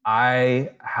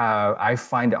I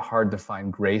find it hard to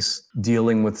find grace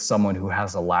dealing with someone who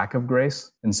has a lack of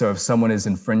grace. And so if someone is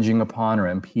infringing upon or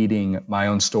impeding my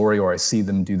own story, or I see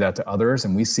them do that to others,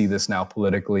 and we see this now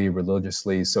politically,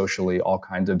 religiously, socially, all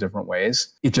kinds of different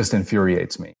ways, it just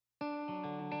infuriates me.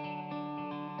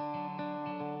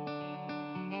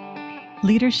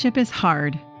 Leadership is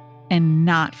hard and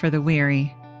not for the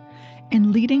weary.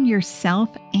 And leading yourself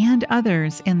and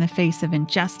others in the face of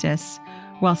injustice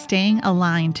while staying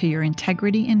aligned to your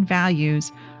integrity and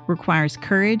values requires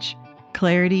courage,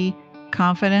 clarity,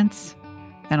 confidence,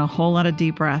 and a whole lot of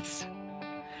deep breaths.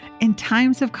 In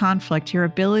times of conflict, your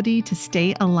ability to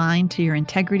stay aligned to your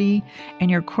integrity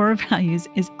and your core values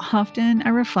is often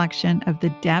a reflection of the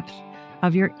depth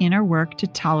of your inner work to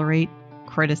tolerate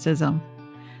criticism,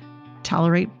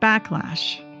 tolerate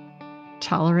backlash,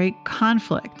 tolerate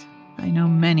conflict. I know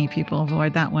many people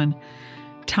avoid that one.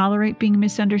 Tolerate being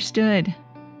misunderstood.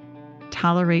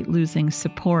 Tolerate losing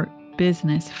support,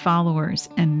 business, followers,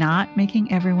 and not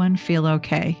making everyone feel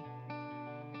okay.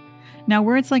 Now,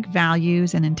 words like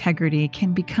values and integrity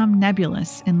can become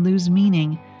nebulous and lose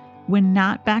meaning when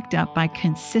not backed up by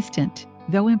consistent,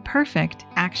 though imperfect,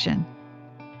 action.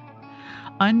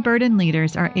 Unburdened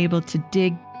leaders are able to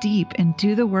dig deep and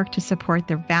do the work to support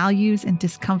their values and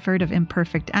discomfort of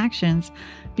imperfect actions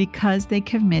because they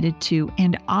committed to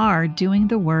and are doing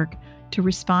the work to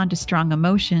respond to strong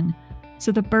emotion,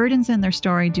 so the burdens in their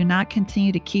story do not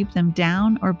continue to keep them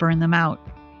down or burn them out.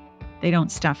 They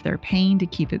don't stuff their pain to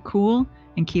keep it cool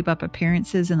and keep up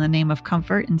appearances in the name of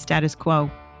comfort and status quo.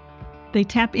 They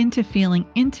tap into feeling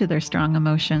into their strong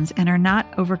emotions and are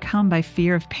not overcome by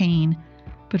fear of pain,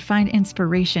 but find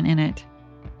inspiration in it.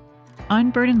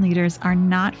 Unburdened leaders are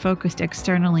not focused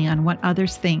externally on what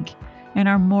others think and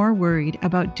are more worried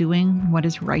about doing what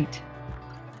is right.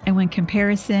 And when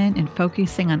comparison and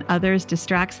focusing on others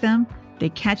distracts them, they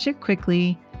catch it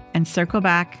quickly and circle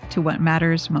back to what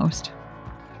matters most.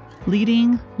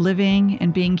 Leading, living,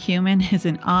 and being human is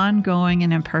an ongoing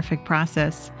and imperfect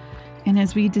process. And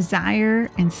as we desire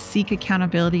and seek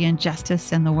accountability and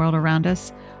justice in the world around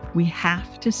us, we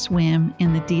have to swim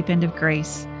in the deep end of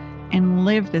grace and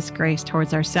live this grace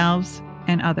towards ourselves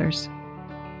and others.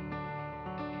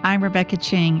 I'm Rebecca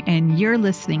Ching, and you're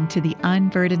listening to The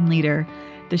Unburdened Leader,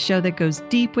 the show that goes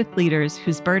deep with leaders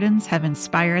whose burdens have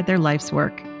inspired their life's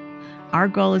work. Our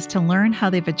goal is to learn how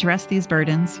they've addressed these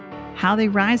burdens, how they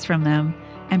rise from them,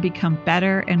 and become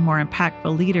better and more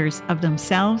impactful leaders of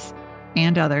themselves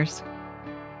and others.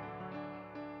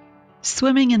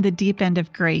 Swimming in the deep end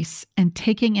of grace and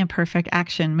taking imperfect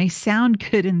action may sound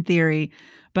good in theory,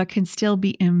 but can still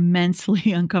be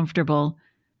immensely uncomfortable.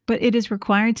 But it is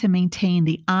required to maintain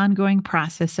the ongoing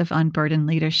process of unburdened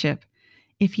leadership.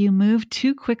 If you move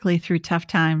too quickly through tough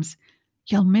times,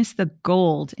 you'll miss the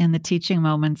gold in the teaching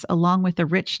moments, along with the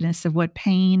richness of what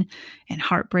pain and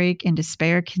heartbreak and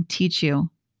despair can teach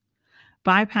you.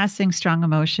 Bypassing strong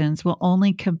emotions will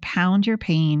only compound your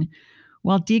pain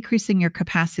while decreasing your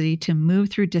capacity to move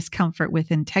through discomfort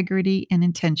with integrity and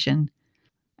intention,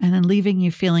 and then leaving you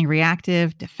feeling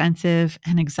reactive, defensive,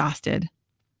 and exhausted.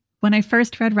 When I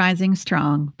first read Rising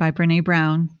Strong by Brené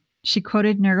Brown, she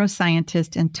quoted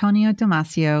neuroscientist Antonio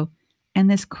Damasio, and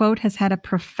this quote has had a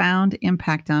profound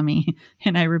impact on me,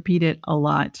 and I repeat it a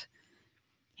lot.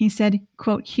 He said,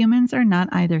 quote, "Humans are not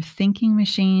either thinking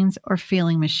machines or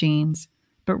feeling machines,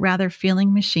 but rather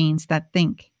feeling machines that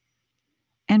think."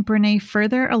 And Brené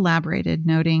further elaborated,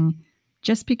 noting,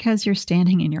 just because you're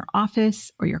standing in your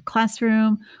office or your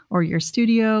classroom or your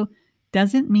studio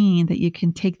doesn't mean that you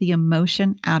can take the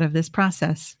emotion out of this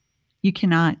process. You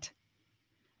cannot.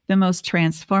 The most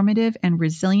transformative and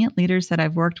resilient leaders that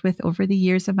I've worked with over the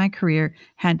years of my career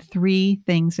had three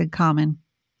things in common.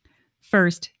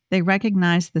 First, they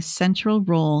recognized the central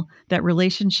role that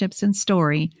relationships and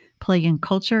story play in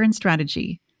culture and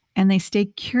strategy, and they stay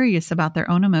curious about their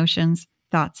own emotions,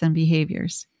 thoughts, and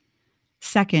behaviors.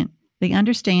 Second, they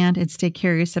understand and stay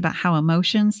curious about how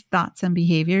emotions, thoughts, and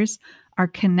behaviors are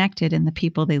connected in the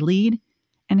people they lead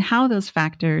and how those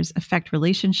factors affect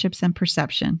relationships and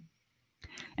perception.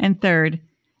 And third,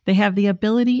 they have the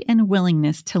ability and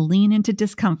willingness to lean into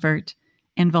discomfort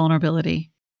and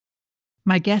vulnerability.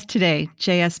 My guest today,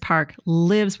 J.S. Park,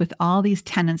 lives with all these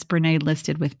tenets Brené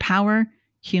listed with power,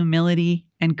 humility,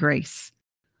 and grace.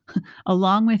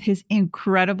 Along with his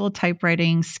incredible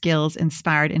typewriting skills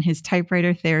inspired in his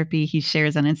typewriter therapy he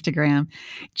shares on Instagram,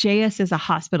 J.S. is a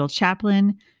hospital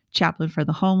chaplain, chaplain for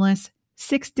the homeless,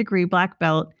 6th-degree black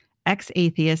belt,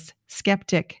 ex-atheist,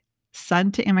 skeptic,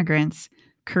 son to immigrants,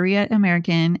 Korea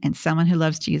American, and someone who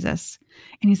loves Jesus.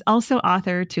 And he's also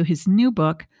author to his new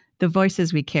book, The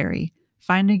Voices We Carry: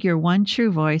 finding your one true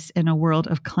voice in a world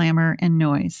of clamor and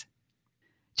noise.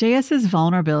 JS's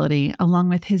vulnerability, along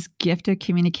with his gift of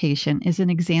communication, is an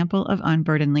example of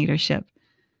unburdened leadership.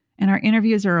 And our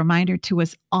interview is a reminder to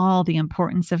us all the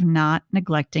importance of not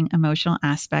neglecting emotional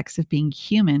aspects of being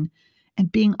human and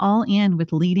being all in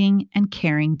with leading and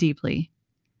caring deeply.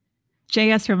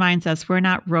 JS reminds us we're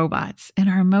not robots, and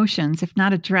our emotions, if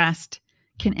not addressed,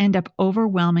 can end up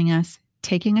overwhelming us,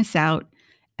 taking us out,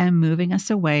 and moving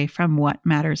us away from what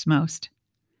matters most.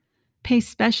 Pay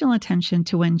special attention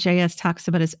to when JS talks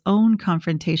about his own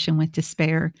confrontation with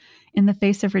despair in the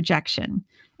face of rejection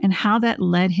and how that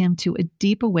led him to a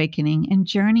deep awakening and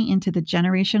journey into the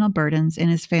generational burdens in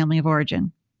his family of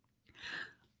origin.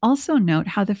 Also note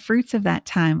how the fruits of that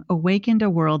time awakened a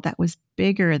world that was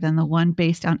bigger than the one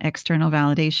based on external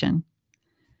validation.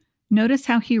 Notice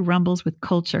how he rumbles with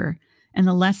culture and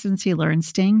the lessons he learned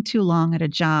staying too long at a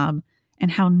job,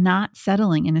 and how not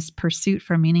settling in his pursuit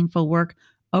for meaningful work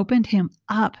opened him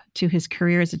up to his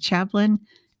career as a chaplain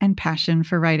and passion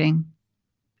for writing.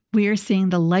 We are seeing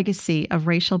the legacy of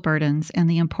racial burdens and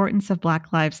the importance of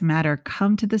Black Lives Matter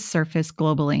come to the surface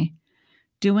globally.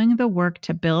 Doing the work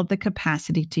to build the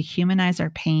capacity to humanize our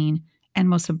pain, and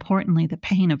most importantly, the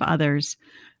pain of others,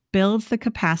 builds the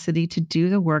capacity to do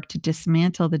the work to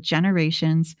dismantle the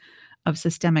generations of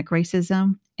systemic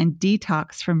racism and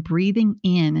detox from breathing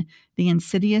in the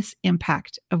insidious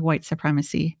impact of white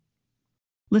supremacy.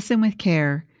 Listen with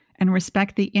care and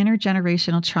respect the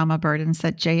intergenerational trauma burdens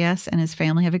that JS and his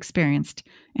family have experienced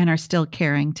and are still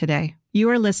carrying today. You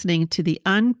are listening to The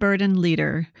Unburdened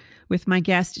Leader with my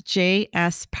guest,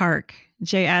 J.S. Park.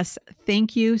 J.S.,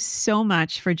 thank you so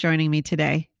much for joining me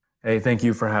today. Hey, thank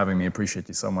you for having me. Appreciate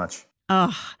you so much.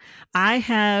 Oh, I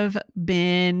have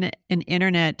been an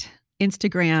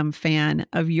Instagram fan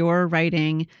of your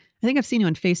writing. I think I've seen you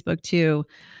on Facebook too.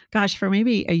 Gosh, for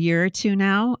maybe a year or two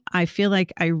now, I feel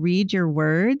like I read your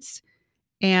words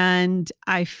and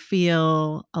I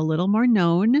feel a little more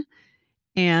known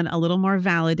and a little more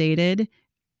validated.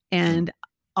 And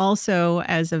also,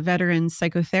 as a veteran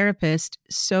psychotherapist,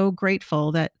 so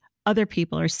grateful that other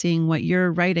people are seeing what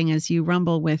you're writing as you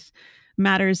rumble with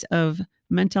matters of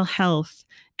mental health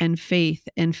and faith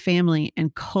and family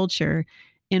and culture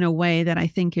in a way that I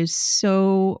think is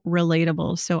so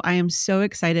relatable. So I am so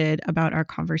excited about our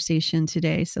conversation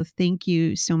today. So thank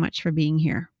you so much for being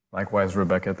here. Likewise,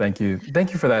 Rebecca. Thank you.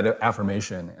 Thank you for that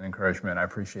affirmation and encouragement. I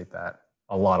appreciate that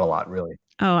a lot, really.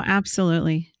 Oh,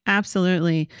 absolutely.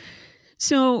 Absolutely.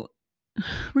 So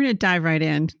we're going to dive right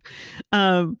in.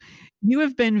 You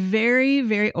have been very,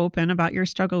 very open about your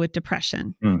struggle with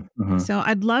depression. Mm-hmm. So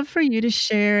I'd love for you to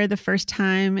share the first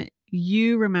time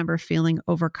you remember feeling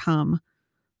overcome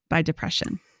by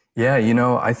depression. Yeah,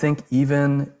 I think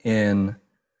even in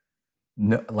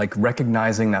like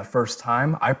recognizing that first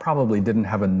time, I probably didn't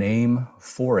have a name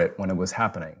for it when it was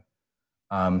happening.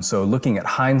 So looking at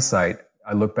hindsight,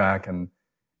 I look back and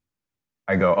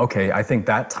I go, okay, I think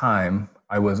that time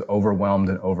I was overwhelmed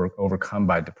and overcome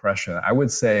by depression. I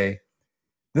would say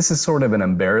this is sort of an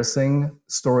embarrassing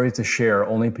story to share,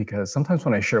 only because sometimes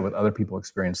when I share with other people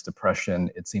experience depression,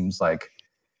 it seems like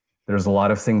there's a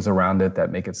lot of things around it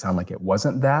that make it sound like it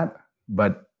wasn't that.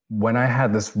 But when I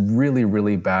had this really,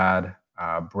 really bad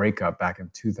breakup back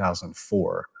in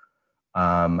 2004,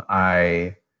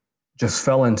 I just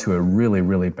fell into a really,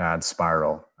 really bad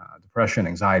spiral. Depression,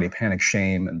 anxiety, panic,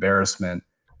 shame, embarrassment.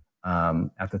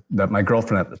 My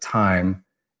girlfriend at the time,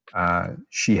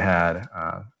 she had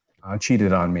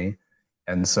cheated on me.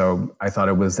 And so I thought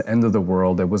it was the end of the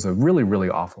world. It was a really, really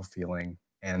awful feeling.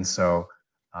 And so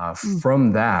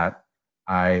from that,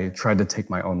 I tried to take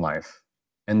my own life.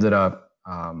 Ended up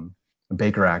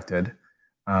Baker Acted.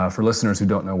 For listeners who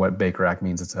don't know what Baker Act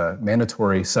means, it's a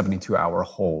mandatory 72-hour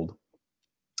hold.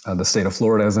 The state of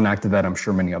Florida has enacted that. I'm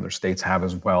sure many other states have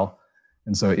as well.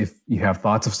 And so if you have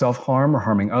thoughts of self-harm or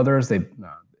harming others,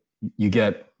 you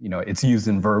get, it's used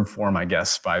in verb form, I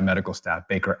guess, by medical staff,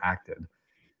 Baker Acted.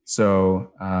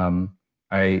 So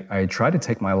I tried to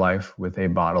take my life with a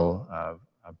bottle of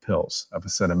pills, of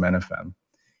acetaminophen.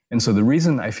 And so the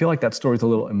reason I feel like that story is a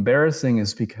little embarrassing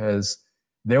is because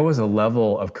there was a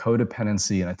level of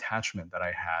codependency and attachment that I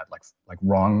had, like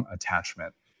wrong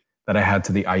attachment that I had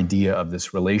to the idea of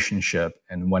this relationship.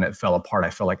 And when it fell apart,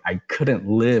 I felt like I couldn't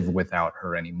live without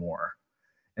her anymore.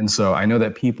 And so I know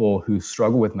that people who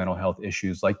struggle with mental health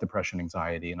issues like depression,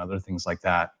 anxiety, and other things like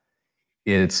that,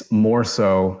 it's more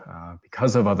so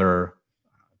because of other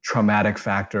traumatic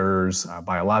factors,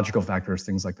 biological factors,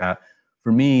 things like that.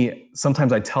 For me,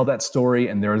 sometimes I tell that story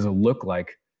and there is a look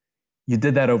like, you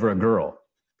did that over a girl,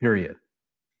 period.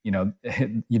 You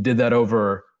did that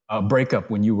over a breakup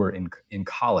when you were in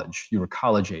college. You were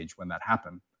college age when that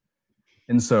happened.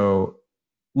 And so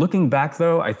looking back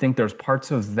though, I think there's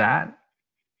parts of that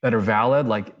that are valid.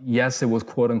 Like, yes, it was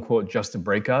quote unquote just a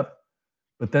breakup.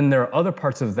 But then there are other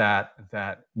parts of that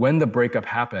that when the breakup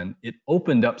happened, it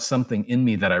opened up something in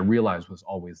me that I realized was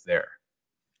always there.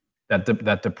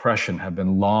 That depression had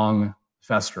been long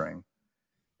festering.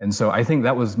 And so I think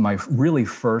that was my really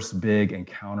first big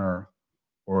encounter,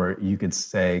 or you could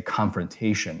say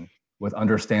confrontation with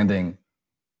understanding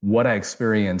what I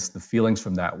experienced, the feelings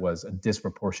from that was a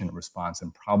disproportionate response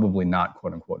and probably not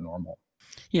quote unquote normal.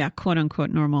 Yeah, quote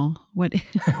unquote normal. What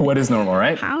What is normal,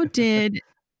 right? How did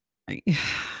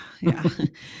yeah.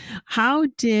 How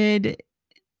did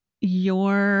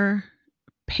your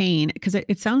pain, because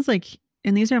it sounds like,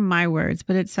 and these are my words,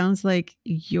 but it sounds like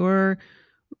your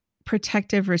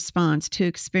protective response to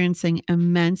experiencing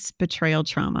immense betrayal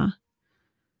trauma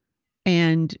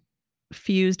and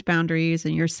fused boundaries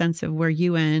and your sense of where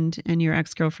you end and your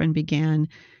ex-girlfriend began.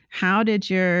 How did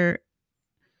your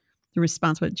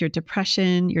response with your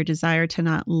depression, your desire to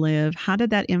not live, how did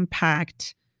that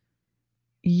impact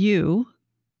you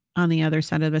on the other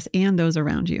side of this and those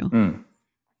around you?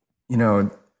 You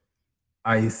know,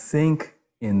 I think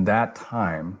in that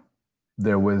time,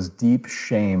 there was deep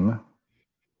shame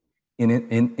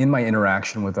in my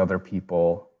interaction with other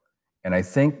people. And I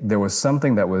think there was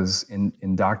something that was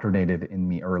indoctrinated in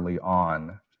me early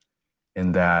on,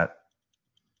 in that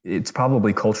it's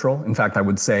probably cultural. In fact, I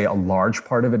would say a large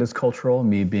part of it is cultural,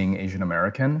 me being Asian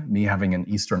American, me having an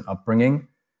Eastern upbringing.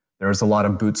 There's a lot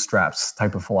of bootstraps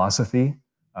type of philosophy.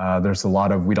 There's a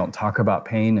lot of we don't talk about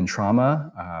pain and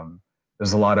trauma.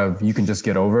 There's a lot of you can just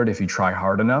get over it if you try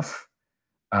hard enough.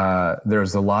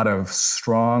 There's a lot of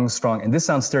strong, and this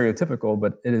sounds stereotypical,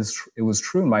 but it was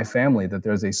true in my family that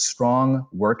there's a strong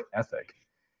work ethic.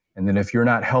 And then if you're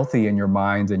not healthy in your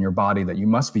mind and your body, that you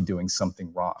must be doing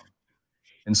something wrong.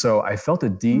 And so I felt a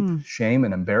deep shame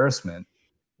and embarrassment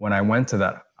when I went to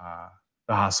the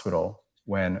hospital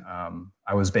when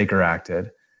I was Baker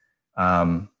acted,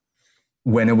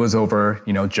 when it was over,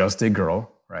 just a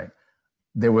girl, right?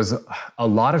 There was a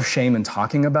lot of shame in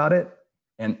talking about it.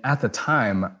 And at the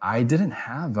time, I didn't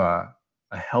have a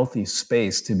healthy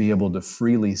space to be able to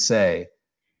freely say,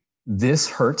 this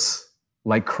hurts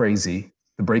like crazy,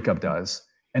 the breakup does.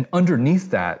 And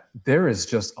underneath that, there is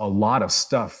just a lot of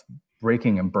stuff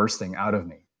breaking and bursting out of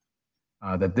me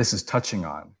that this is touching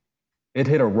on. It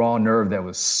hit a raw nerve that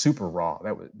was super raw.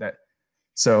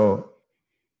 So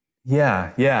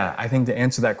yeah. I think to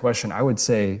answer that question, I would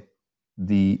say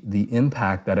the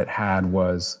impact that it had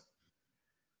was,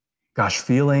 gosh,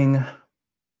 feeling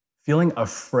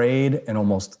afraid and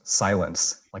almost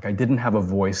silenced. Like I didn't have a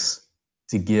voice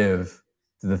to give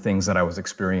to the things that I was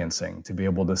experiencing, to be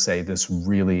able to say, this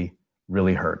really,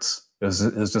 really hurts. It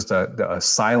was just a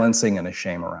silencing and a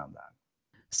shame around that.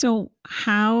 So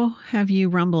how have you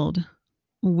rumbled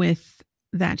with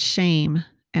that shame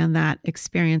and that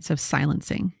experience of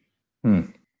silencing?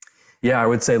 Yeah, I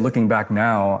would say looking back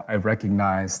now, I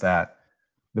recognize that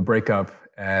the breakup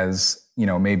as,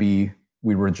 maybe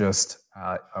we were just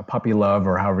a puppy love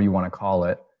or however you want to call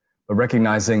it, but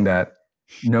recognizing that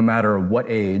no matter what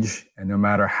age and no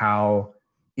matter how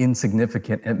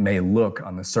insignificant it may look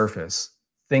on the surface,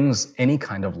 any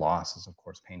kind of loss is of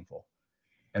course painful.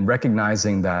 And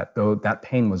recognizing that though that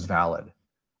pain was valid.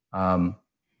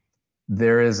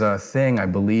 There is a thing I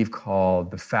believe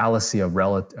called the fallacy of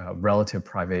relative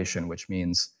privation, which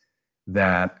means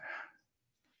that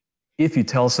if you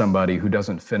tell somebody who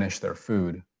doesn't finish their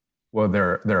food, well,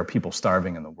 there are people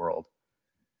starving in the world.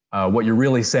 What you're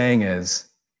really saying is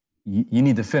you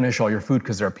need to finish all your food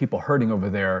because there are people hurting over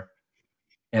there.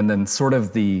 And then sort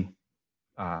of the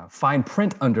fine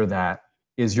print under that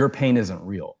is your pain isn't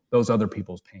real. Those other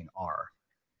people's pain are.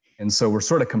 And so we're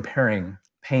sort of comparing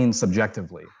pain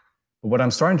subjectively. But what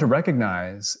I'm starting to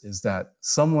recognize is that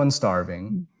someone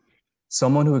starving,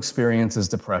 someone who experiences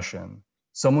depression,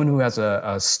 someone who has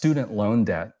a student loan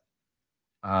debt,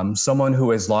 someone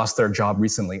who has lost their job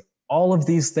recently, all of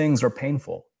these things are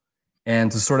painful.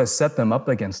 And to sort of set them up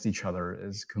against each other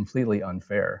is completely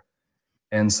unfair.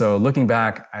 And so looking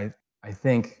back, I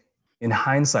think in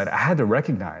hindsight, I had to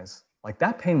recognize like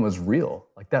that pain was real,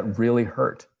 like that really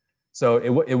hurt. So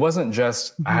it wasn't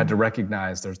just I had to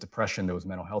recognize there's depression, there was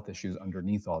mental health issues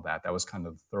underneath all that. That was kind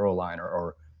of the thorough line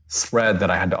or thread that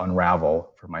I had to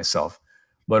unravel for myself.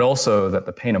 But also that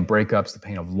the pain of breakups, the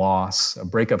pain of loss, a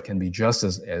breakup can be just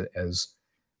as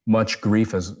much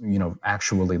grief as,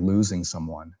 actually losing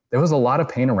someone. There was a lot of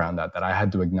pain around that I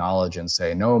had to acknowledge and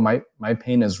say, no, my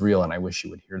pain is real and I wish you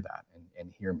would hear that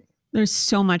and hear me. There's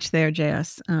so much there,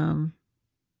 JS.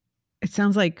 It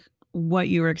sounds like what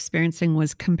you were experiencing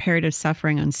was comparative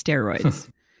suffering on steroids.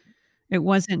 It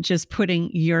wasn't just putting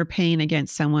your pain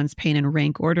against someone's pain and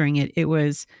rank ordering it. It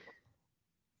was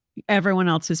everyone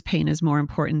else's pain is more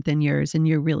important than yours, and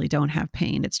you really don't have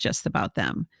pain. It's just about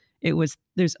them.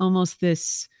 There's almost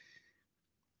this,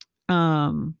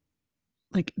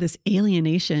 like this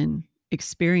alienation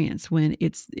experience when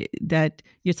it's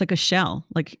like a shell.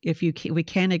 Like we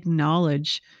can't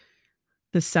acknowledge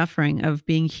the suffering of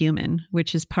being human,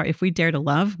 which is if we dare to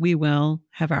love, we will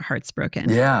have our hearts broken.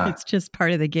 Yeah. It's just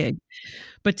part of the gig.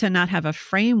 But to not have a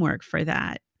framework for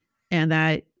that,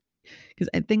 because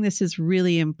I think this is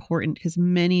really important, because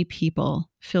many people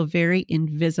feel very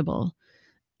invisible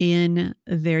in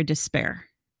their despair,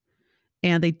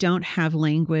 and they don't have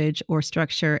language or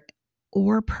structure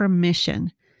or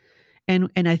permission. And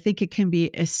I think it can be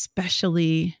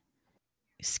especially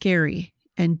scary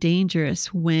and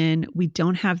dangerous when we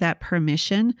don't have that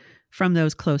permission from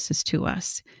those closest to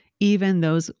us. Even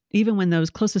when those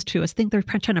closest to us think they're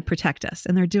trying to protect us,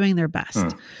 and they're doing their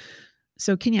best.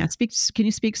 So can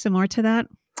you speak some more to that?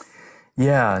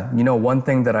 Yeah. One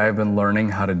thing that I've been learning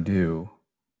how to do,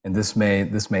 and this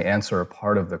may answer a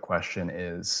part of the question,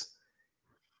 is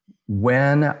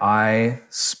when I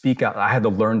speak out, I had to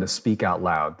learn to speak out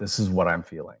loud. This is what I'm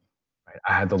feeling. Right?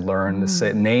 I had to learn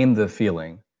to name the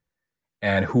feeling,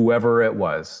 and whoever it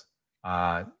was,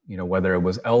 whether it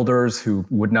was elders who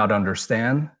would not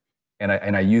understand,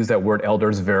 and I use that word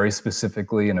elders very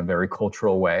specifically in a very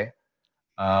cultural way,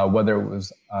 whether it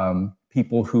was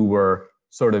people who were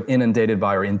sort of inundated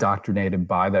by or indoctrinated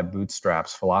by that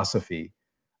bootstraps philosophy.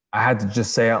 I had to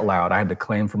just say out loud, I had to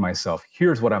claim for myself,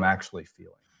 here's what I'm actually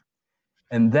feeling.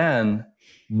 And then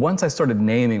once I started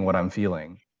naming what I'm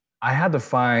feeling, I had to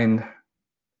find,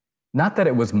 not that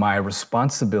it was my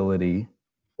responsibility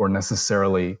or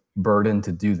necessarily burden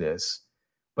to do this,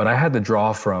 but I had to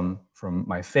draw from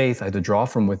my faith, I had to draw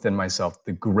from within myself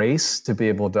the grace to be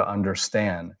able to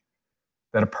understand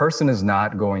that a person is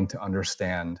not going to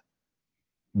understand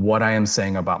what I am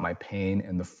saying about my pain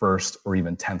in the first or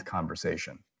even 10th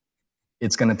conversation.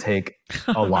 It's going to take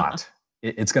a lot.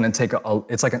 It's going to take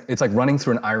it's like running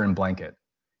through an iron blanket.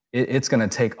 It's going to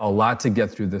take a lot to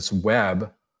get through this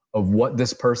web of what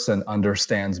this person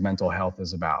understands mental health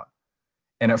is about.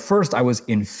 And at first I was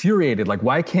infuriated. Like,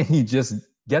 why can't you just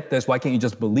get this? Why can't you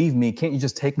just believe me? Can't you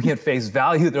just take me at face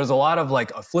value? There's a lot of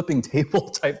like a flipping table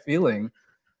type feeling.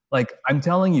 Like, I'm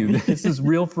telling you, this is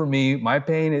real for me. My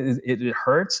pain, it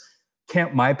hurts.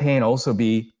 Can't my pain also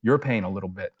be your pain a little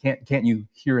bit? Can't you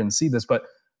hear and see this? But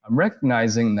I'm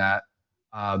recognizing that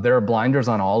there are blinders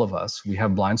on all of us. We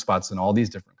have blind spots in all these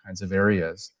different kinds of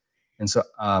areas. And so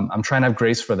I'm trying to have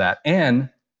grace for that. And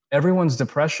everyone's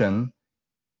depression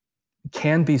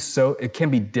can be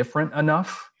different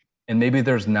enough. And maybe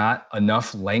there's not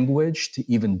enough language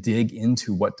to even dig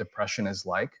into what depression is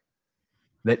like,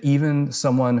 that even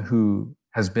someone who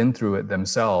has been through it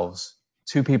themselves,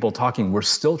 two people talking, we're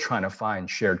still trying to find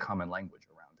shared common language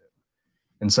around it.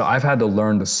 And so I've had to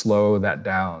learn to slow that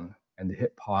down and to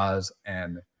hit pause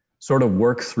and sort of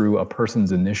work through a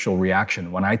person's initial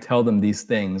reaction. When I tell them these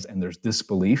things and there's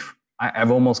disbelief,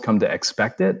 I've almost come to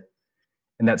expect it.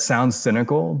 And that sounds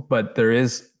cynical, but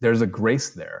there's a grace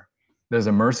there. There's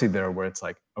a mercy there where it's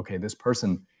like, okay, this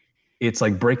person, it's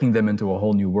like breaking them into a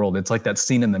whole new world. It's like that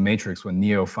scene in The Matrix when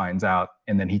Neo finds out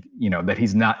and then he, that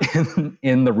he's not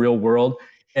in the real world,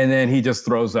 and then he just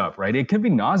throws up, right? It can be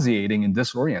nauseating and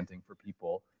disorienting for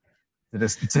people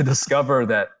to discover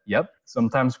that, yep,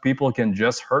 sometimes people can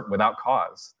just hurt without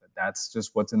cause. That's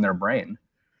just what's in their brain.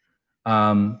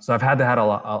 So I've had to have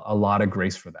a lot of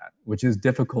grace for that, which is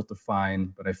difficult to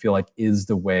find, but I feel like is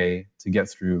the way to get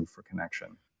through for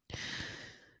connection.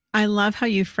 I love how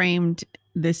you framed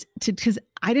this, because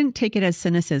I didn't take it as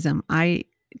cynicism. I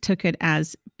took it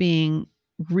as being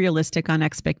realistic on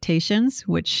expectations,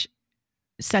 which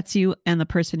sets you and the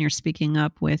person you're speaking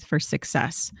up with for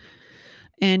success.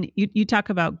 And you talk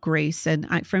about grace.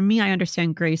 And for me, I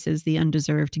understand grace as the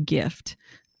undeserved gift.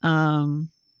 And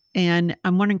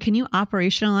I'm wondering, can you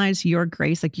operationalize your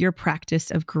grace, like your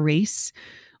practice of grace,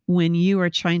 when you are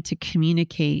trying to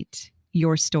communicate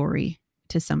your story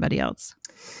to somebody else?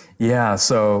 Yeah.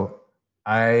 So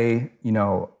I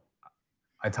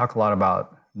talk a lot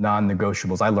about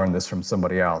non-negotiables. I learned this from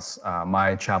somebody else.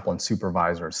 My chaplain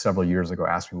supervisor several years ago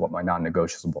asked me what my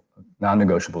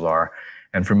non-negotiables are.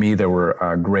 And for me, there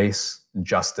were grace,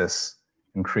 justice,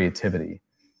 and creativity.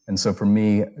 And so for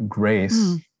me,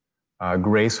 grace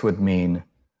would mean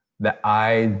that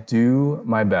I do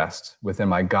my best within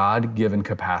my God-given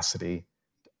capacity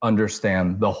to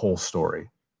understand the whole story.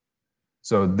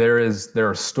 So there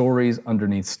are stories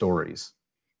underneath stories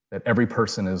that every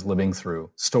person is living through,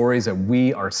 stories that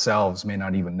we ourselves may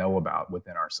not even know about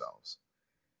within ourselves.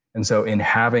 And so in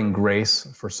having grace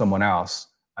for someone else,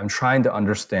 I'm trying to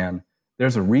understand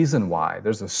there's a reason why,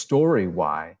 there's a story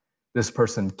why this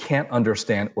person can't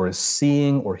understand or is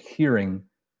seeing or hearing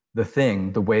the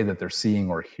thing the way that they're seeing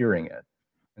or hearing it.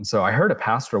 And so I heard a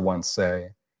pastor once say,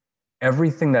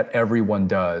 everything that everyone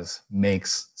does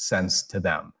makes sense to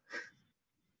them.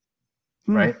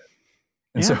 Right?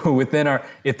 And Yeah. so within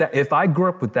if I grew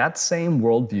up with that same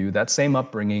worldview, that same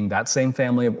upbringing, that same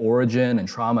family of origin and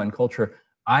trauma and culture,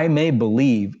 I may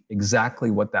believe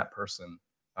exactly what that person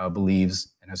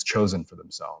believes and has chosen for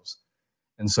themselves.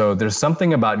 And so there's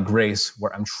something about grace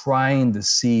where I'm trying to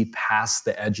see past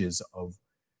the edges of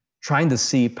trying to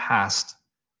see past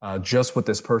just what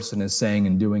this person is saying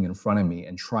and doing in front of me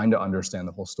and trying to understand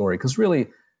the whole story. Because really,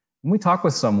 when we talk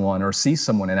with someone or see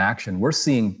someone in action, we're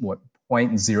seeing what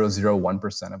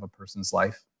 0.001% of a person's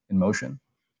life in motion.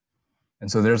 And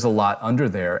so there's a lot under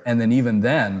there. And then even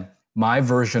then, my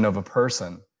version of a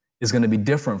person is going to be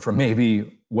different from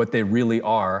maybe what they really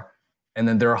are. And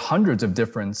then there are hundreds of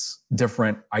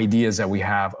different ideas that we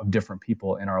have of different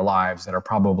people in our lives that are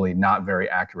probably not very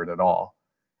accurate at all.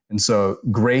 And so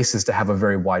grace is to have a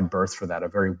very wide berth for that, a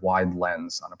very wide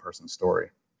lens on a person's story.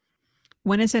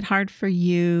 When is it hard for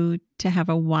you to have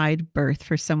a wide berth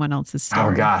for someone else's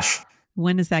story? Oh gosh.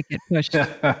 When does that get pushed?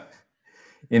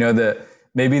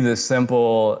 Maybe the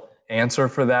simple answer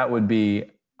for that would be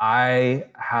I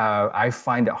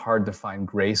find it hard to find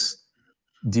grace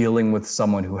dealing with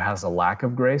someone who has a lack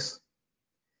of grace.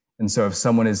 And so if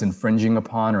someone is infringing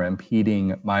upon or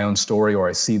impeding my own story, or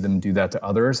I see them do that to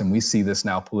others, and we see this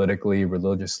now politically,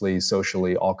 religiously,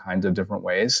 socially, all kinds of different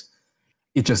ways,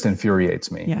 it just infuriates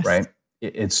me, Yes. right?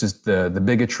 It's just the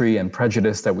bigotry and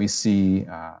prejudice that we see,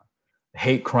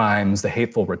 hate crimes, the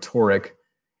hateful rhetoric,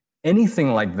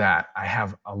 anything like that, I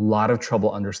have a lot of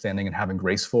trouble understanding and having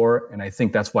grace for. And I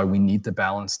think that's why we need to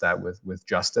balance that with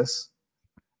justice.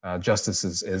 Justice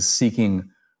is seeking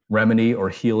remedy or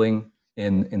healing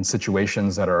in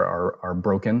situations that are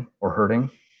broken or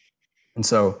hurting. And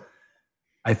so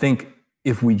I think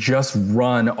if we just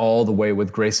run all the way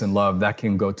with grace and love, that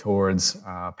can go towards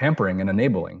pampering and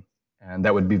enabling. And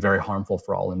that would be very harmful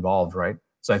for all involved, right?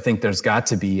 So I think there's got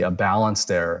to be a balance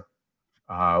there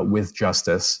with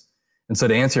justice. And so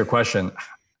to answer your question,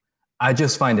 I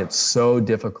just find it so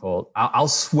difficult. I'll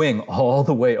swing all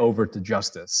the way over to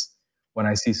justice when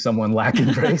I see someone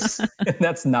lacking grace. And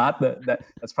that's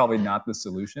probably not the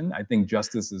solution. I think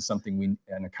justice is something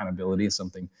and accountability is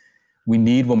something we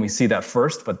need when we see that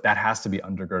first, but that has to be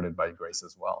undergirded by grace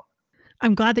as well.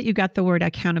 I'm glad that you got the word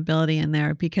accountability in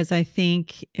there, because I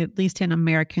think, at least in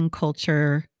American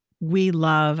culture, we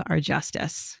love our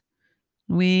justice.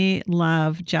 We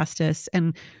love justice,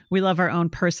 and we love our own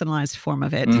personalized form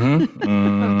of it,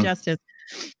 of justice.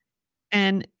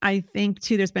 And I think,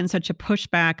 too, there's been such a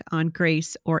pushback on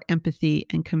grace or empathy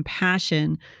and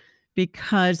compassion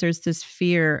because there's this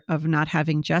fear of not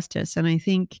having justice. And I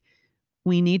think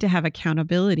we need to have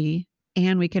accountability,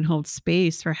 and we can hold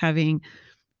space for having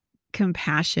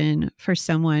compassion for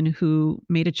someone who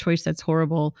made a choice that's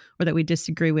horrible or that we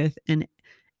disagree with, and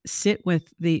sit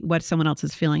with what someone else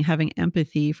is feeling, having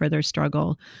empathy for their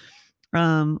struggle,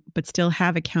 but still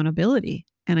have accountability.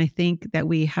 And I think that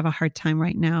we have a hard time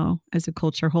right now as a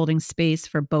culture holding space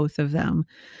for both of them.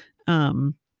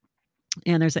 And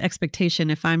there's an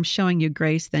expectation, if I'm showing you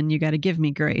grace, then you got to give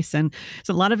me grace. And there's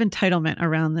a lot of entitlement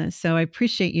around this. So I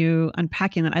appreciate you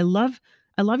unpacking that. I love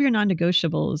your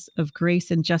non-negotiables of grace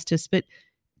and justice, but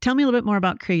tell me a little bit more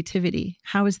about creativity.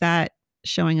 How is that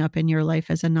showing up in your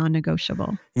life as a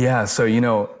non-negotiable? Yeah. So,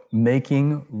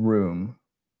 making room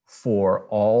for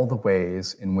all the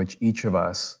ways in which each of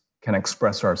us can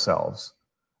express ourselves,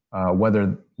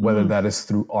 whether that is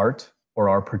through art or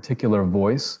our particular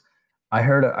voice. I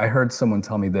heard someone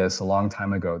tell me this a long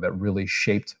time ago that really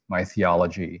shaped my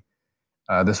theology.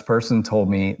 This person told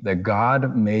me that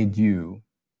God made you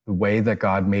the way that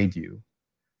God made you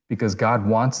because God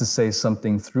wants to say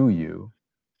something through you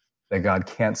that God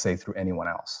can't say through anyone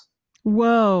else.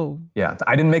 Whoa. Yeah,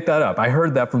 I didn't make that up. I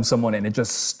heard that from someone and it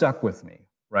just stuck with me,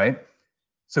 right?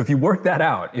 So if you work that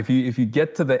out, if you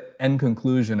get to the end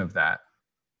conclusion of that,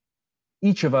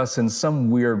 each of us in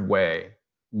some weird way,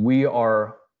 we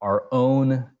are our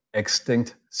own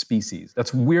extinct species.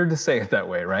 That's weird to say it that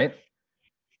way, right?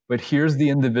 But here's the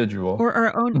individual. Or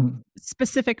our own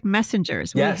specific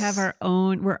messengers. Yes. We have our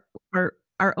own,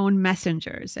 our own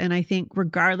messengers. And I think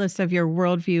regardless of your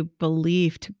worldview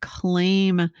belief, to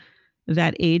claim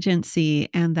that agency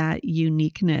and that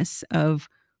uniqueness of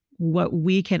what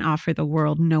we can offer the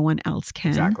world, no one else can.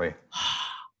 Exactly.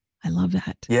 I love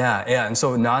that. Yeah. And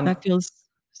so that feels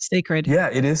sacred. Yeah,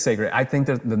 it is sacred. I think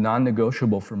that the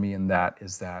non-negotiable for me in that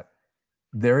is that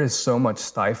there is so much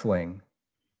stifling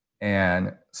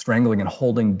and strangling and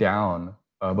holding down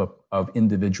of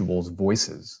individuals'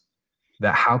 voices,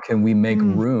 that how can we make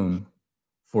room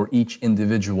for each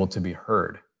individual to be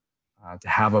heard, to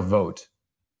have a vote,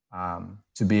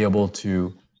 to be able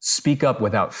to speak up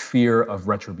without fear of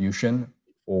retribution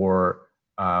or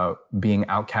being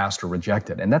outcast or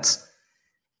rejected. And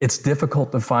it's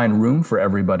difficult to find room for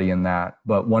everybody in that.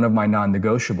 But one of my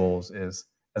non-negotiables is,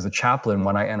 as a chaplain,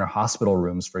 when I enter hospital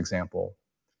rooms, for example,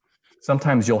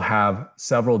 sometimes you'll have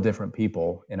several different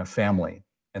people in a family,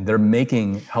 and they're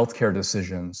making healthcare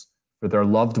decisions for their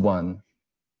loved one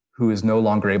who is no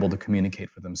longer able to communicate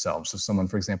for themselves. So someone,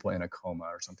 for example, in a coma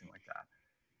or something like that.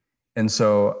 And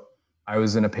so I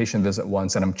was in a patient visit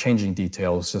once, and I'm changing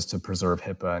details just to preserve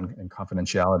HIPAA and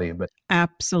confidentiality. But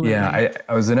absolutely, yeah,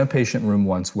 I was in a patient room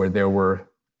once where there were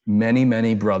many,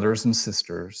 many brothers and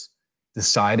sisters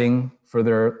deciding for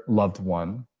their loved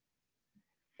one.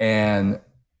 And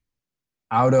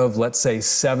out of, let's say,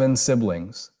 7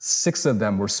 siblings, 6 of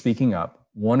them were speaking up.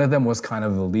 One of them was kind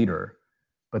of the leader,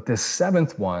 but this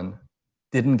 7th one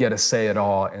didn't get a say at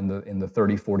all in the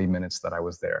 30, 40 minutes that I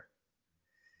was there.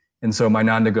 And so my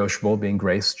non-negotiable being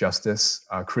grace, justice,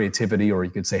 creativity, or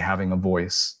you could say having a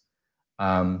voice.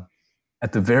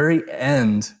 At the very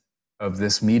end of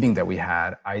this meeting that we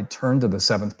had, I turned to the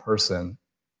 7th person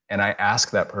and I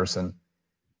asked that person,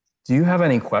 do you have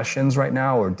any questions right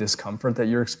now or discomfort that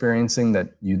you're experiencing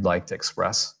that you'd like to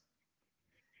express?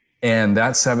 And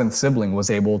that 7th sibling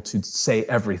was able to say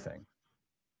everything,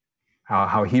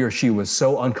 how he or she was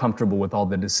so uncomfortable with all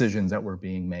the decisions that were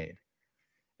being made.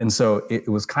 And so it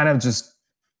was kind of just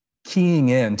tuning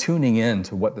in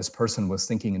to what this person was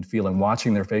thinking and feeling,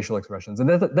 watching their facial expressions. And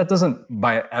that doesn't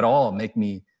by at all make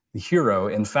me the hero.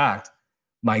 In fact,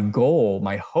 my goal,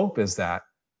 my hope is that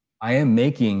I am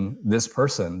making this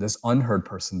person, this unheard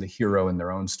person, the hero in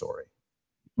their own story.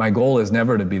 My goal is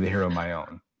never to be the hero of my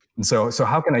own. And so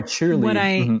how can I cheerlead?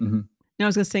 No, I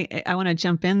was going to say, I want to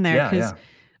jump in there because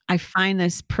I find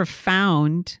this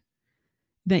profound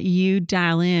that you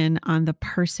dial in on the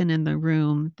person in the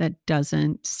room that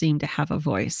doesn't seem to have a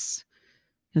voice,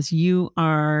 because you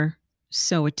are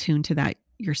so attuned to that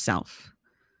yourself.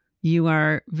 You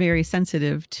are very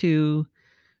sensitive to,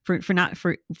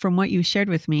 from what you shared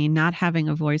with me, not having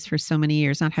a voice for so many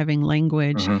years, not having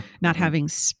language, not having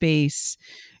space.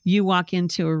 You walk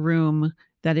into a room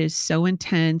that is so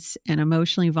intense and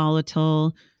emotionally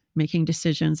volatile, making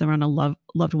decisions around a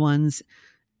loved one's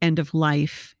end of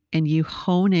life, and you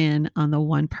hone in on the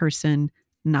one person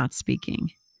not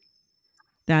speaking.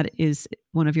 That is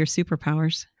one of your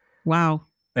superpowers. Wow.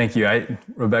 Thank you.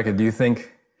 Rebecca, do you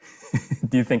think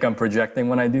I'm projecting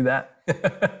when I do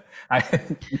that? I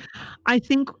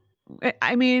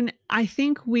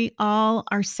think we all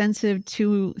are sensitive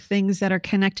to things that are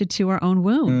connected to our own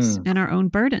wounds and our own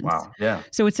burdens. Wow. Yeah.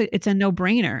 So it's a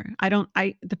no-brainer.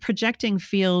 The projecting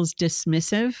feels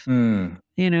dismissive,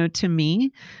 to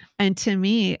me. And to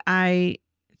me, I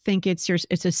think it's a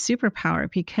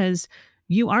superpower, because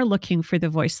you are looking for the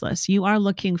voiceless. You are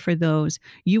looking for those.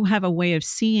 You have a way of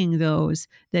seeing those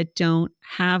that don't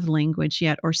have language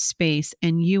yet or space,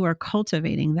 and you are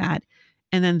cultivating that.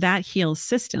 And then that heals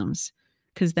systems,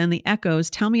 because then the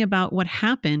echoes tell me about what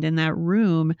happened in that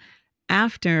room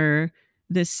after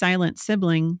this silent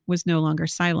sibling was no longer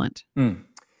silent.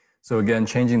 So again,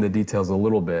 changing the details a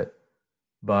little bit,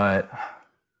 but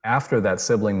after that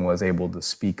sibling was able to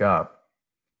speak up,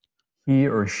 he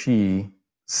or she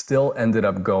still ended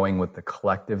up going with the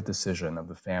collective decision of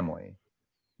the family.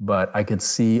 But I could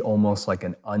see almost like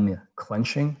an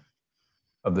unclenching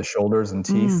of the shoulders and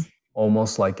teeth,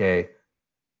 almost like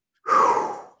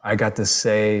I got to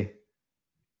say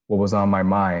what was on my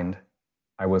mind.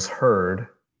 I was heard.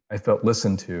 I felt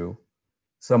listened to.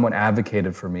 Someone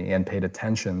advocated for me and paid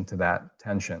attention to that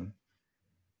tension.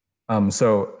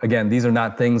 So again, these are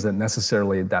not things that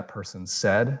necessarily that person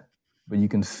said, but you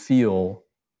can feel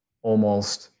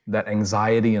almost that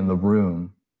anxiety in the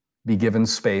room be given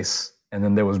space, and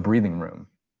then there was breathing room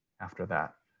after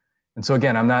that. And so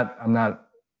again,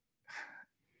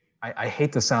 I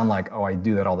hate to sound like, oh, I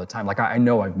do that all the time. Like I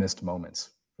know I've missed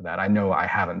moments for that. I know I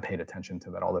haven't paid attention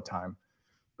to that all the time.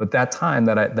 But that time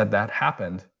that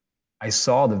happened, I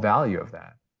saw the value of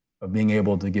that, of being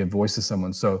able to give voice to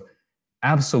someone. So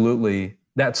absolutely,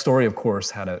 that story, of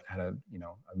course, had a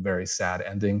very sad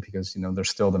ending, because there's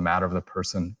still the matter of the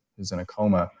person who's in a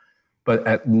coma. But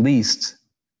at least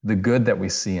the good that we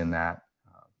see in that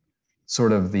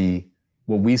sort of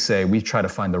what we say, we try to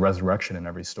find the resurrection in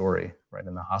every story, right?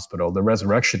 In the hospital, the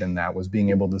resurrection in that was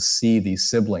being able to see these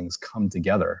siblings come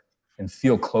together and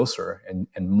feel closer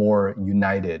and more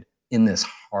united in this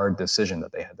hard decision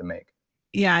that they had to make.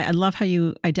 Yeah, I love how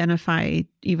you identify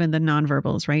even the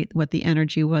nonverbals, right? What the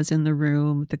energy was in the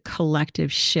room, the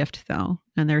collective shift, though.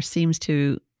 And there seems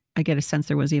to, I get a sense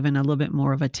there was even a little bit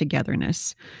more of a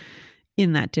togetherness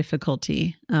in that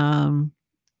difficulty.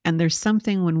 And there's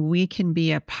something when we can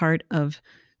be a part of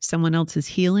someone else's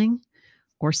healing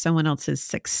or someone else's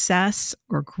success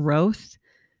or growth,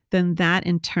 then that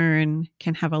in turn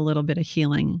can have a little bit of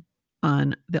healing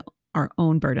on our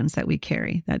own burdens that we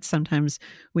carry. That sometimes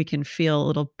we can feel a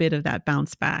little bit of that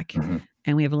bounce back. Mm-hmm.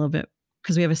 And we have a little bit,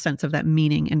 because we have a sense of that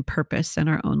meaning and purpose in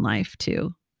our own life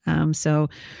too. So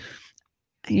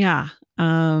yeah.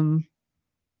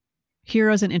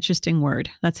 Hero is an interesting word.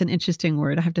 That's an interesting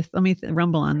word. I have to, let me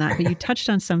rumble on that. But you touched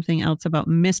on something else about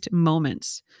missed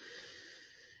moments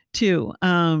too.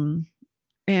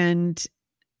 And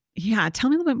yeah, tell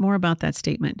me a little bit more about that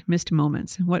statement, missed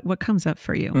moments. What comes up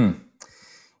for you?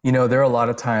 You know, there are a lot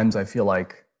of times I feel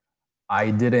like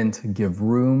I didn't give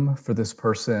room for this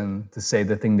person to say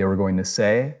the thing they were going to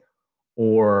say,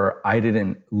 or I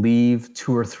didn't leave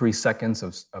 2 or 3 seconds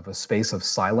of a space of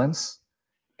silence,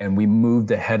 and we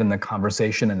moved ahead in the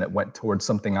conversation and it went towards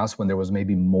something else when there was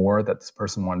maybe more that this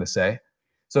person wanted to say.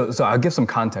 So I'll give some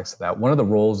context to that. One of the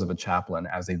roles of a chaplain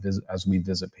as we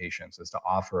visit patients is to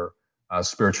offer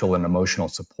spiritual and emotional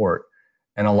support.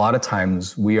 And a lot of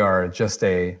times we are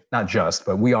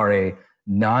we are a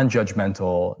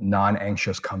non-judgmental,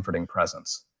 non-anxious, comforting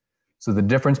presence. So the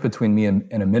difference between me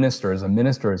and a minister is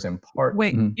in part.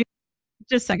 Wait,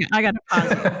 just a second. I got to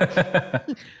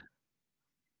pause.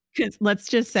 Because let's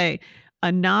just say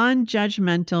a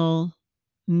non-judgmental,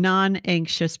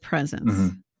 non-anxious presence.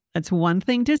 Mm-hmm. That's one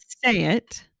thing to say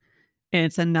it. And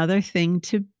it's another thing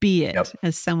to be it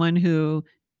as someone who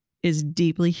is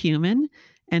deeply human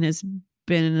and has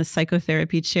been in a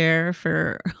psychotherapy chair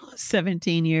for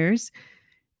 17 years.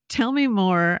 Tell me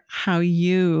more how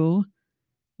you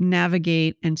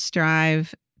navigate and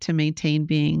strive to maintain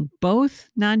being both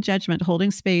non-judgment,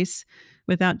 holding space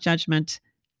without judgment,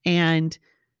 and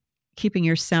keeping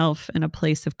yourself in a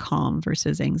place of calm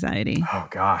versus anxiety. Oh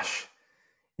gosh.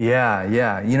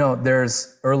 Yeah. You know,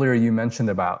 earlier you mentioned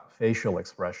about facial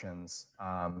expressions.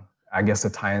 I guess to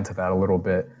tie into that a little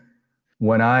bit,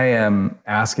 when I am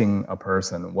asking a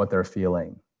person what they're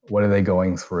feeling, what are they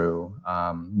going through,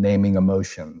 naming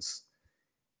emotions,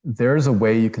 there's a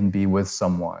way you can be with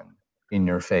someone in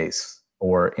your face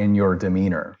or in your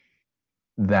demeanor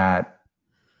that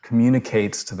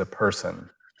communicates to the person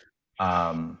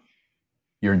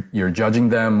you're judging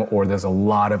them, or there's a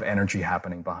lot of energy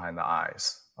happening behind the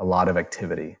eyes, a lot of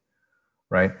activity,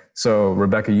 right? So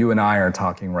Rebecca, you and I are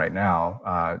talking right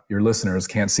now. Your listeners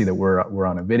can't see that we're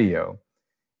on a video.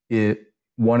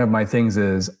 One of my things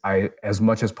is I, as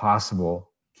much as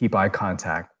possible, keep eye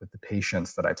contact with the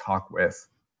patients that I talk with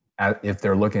if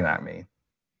they're looking at me,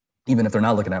 even if they're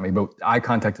not looking at me, but eye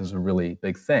contact is a really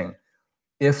big thing.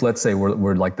 If, let's say,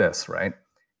 we're like this, right?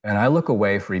 And I look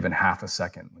away for even half a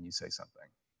second when you say something,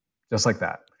 just like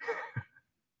that.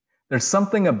 There's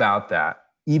something about that,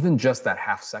 even just that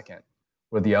half second,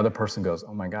 where the other person goes,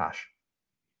 oh my gosh,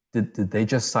 did they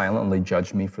just silently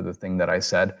judge me for the thing that I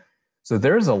said? So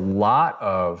there's a lot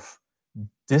of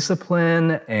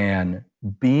discipline and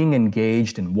being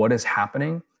engaged in what is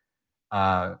happening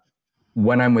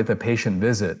when I'm with a patient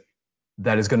visit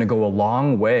that is going to go a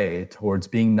long way towards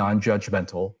being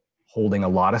non-judgmental, holding a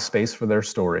lot of space for their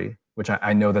story, which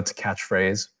I know that's a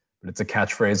catchphrase, but it's a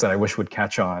catchphrase that I wish would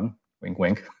catch on. Wink,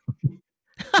 wink.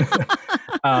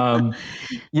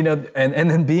 You know, and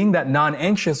then being that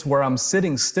non-anxious where I'm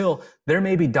sitting still, there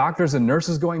may be doctors and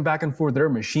nurses going back and forth, there are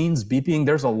machines beeping,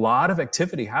 there's a lot of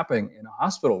activity happening in a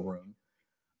hospital room,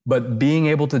 but being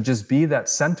able to just be that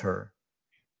center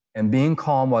and being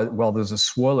calm while there's a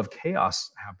swirl of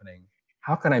chaos happening,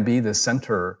 how can I be the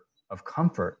center of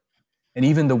comfort? And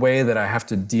even the way that I have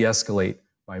to de-escalate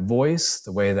my voice,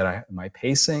 the way that my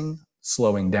pacing,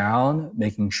 slowing down,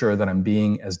 making sure that I'm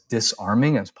being as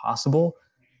disarming as possible.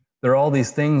 There are all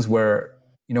these things where,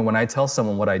 you know, when I tell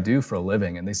someone what I do for a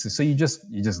living and they say, so you just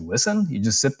listen, you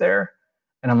just sit there.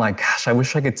 And I'm like, gosh, I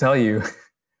wish I could tell you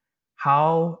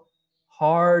how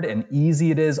hard and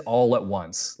easy it is all at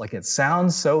once. Like it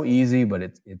sounds so easy, but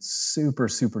it's super,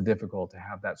 super difficult to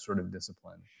have that sort of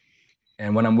discipline.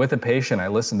 And when I'm with a patient, I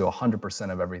listen to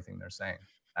 100% of everything they're saying.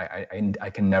 I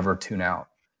can never tune out.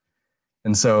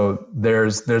 And so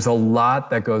there's a lot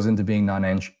that goes into being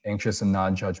non-anxious and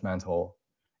non-judgmental.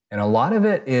 And a lot of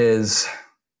it is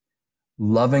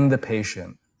loving the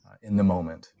patient in the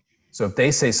moment. So if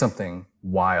they say something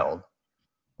wild,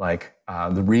 like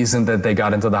the reason that they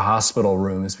got into the hospital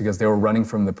room is because they were running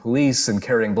from the police and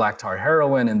carrying black tar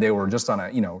heroin, and they were just on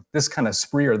a, this kind of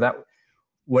spree or that,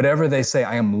 whatever they say,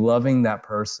 I am loving that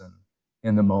person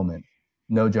in the moment,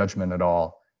 no judgment at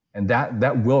all. And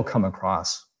that will come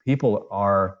across. People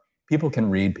can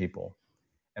read people.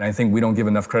 And I think we don't give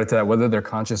enough credit to that, whether they're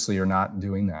consciously or not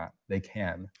doing that, they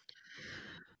can.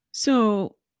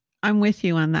 So I'm with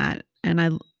you on that. And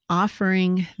I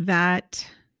offering that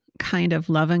kind of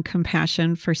love and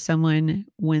compassion for someone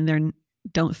when they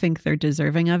don't think they're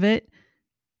deserving of it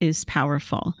is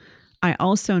powerful. I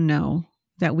also know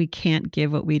that we can't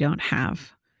give what we don't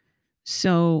have.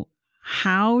 So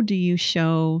how do you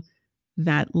show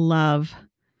that love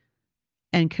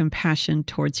and compassion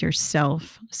towards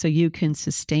yourself so you can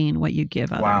sustain what you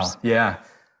give others? Wow. Yeah.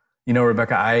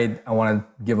 Rebecca, I want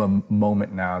to give a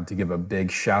moment now to give a big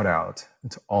shout out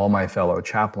to all my fellow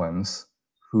chaplains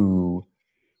who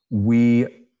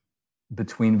we,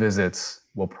 between visits,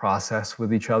 will process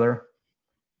with each other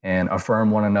and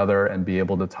affirm one another and be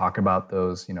able to talk about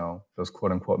those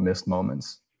quote unquote missed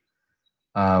moments.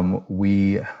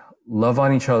 We love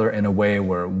on each other in a way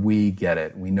where we get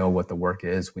it. We know what the work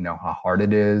is. We know how hard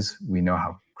it is. We know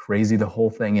how crazy the whole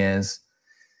thing is.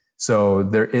 So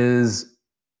there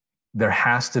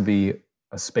has to be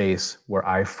a space where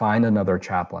I find another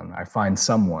chaplain. I find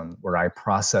someone where I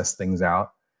process things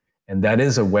out. And that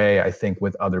is a way, I think,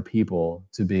 with other people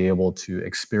to be able to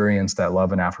experience that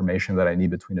love and affirmation that I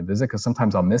need between a visit. Because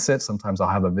sometimes I'll miss it. Sometimes I'll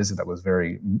have a visit that was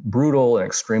very brutal and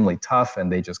extremely tough,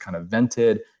 and they just kind of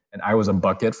vented. And I was a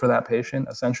bucket for that patient,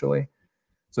 essentially.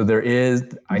 So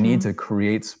I need to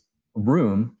create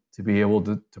room to be able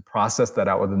to process that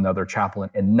out with another chaplain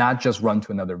and not just run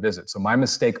to another visit. So my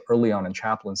mistake early on in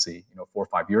chaplaincy, 4 or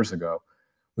 5 years ago,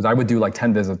 was I would do like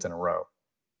 10 visits in a row.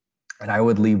 And I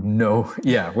would leave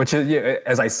which is,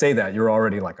 as I say that, you're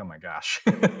already like, oh my gosh,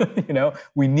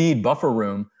 we need buffer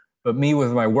room. But me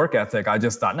with my work ethic, I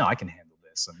just thought, no, I can handle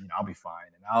this and I'll be fine.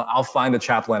 And I'll find a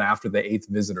chaplain after the 8th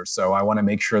visit or so. I want to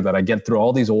make sure that I get through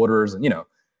all these orders. And,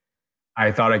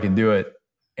 I thought I could do it.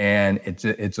 And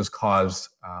it just caused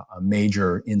a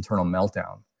major internal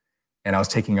meltdown. And I was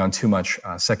taking on too much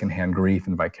secondhand grief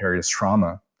and vicarious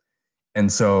trauma.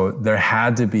 And so there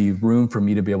had to be room for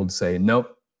me to be able to say,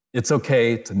 nope, it's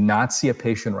okay to not see a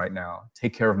patient right now,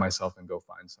 take care of myself and go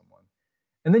find someone.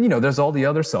 And then, there's all the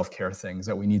other self-care things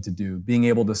that we need to do. Being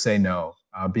able to say no,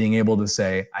 being able to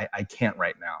say, I can't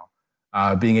right now.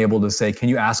 Being able to say, can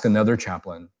you ask another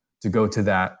chaplain to go to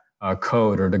that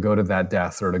code or to go to that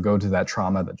death or to go to that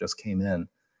trauma that just came in.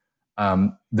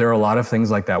 There are a lot of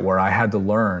things like that where I had to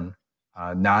learn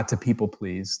not to people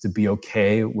please, to be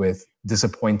okay with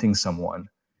disappointing someone.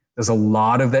 There's a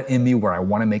lot of that in me where I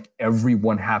want to make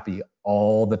everyone happy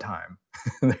all the time.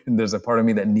 There's a part of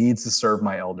me that needs to serve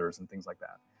my elders and things like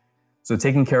that. So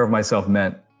taking care of myself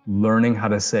meant learning how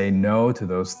to say no to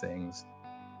those things,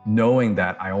 knowing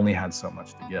that I only had so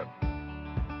much to give.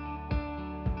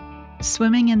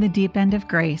 Swimming in the deep end of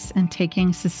grace and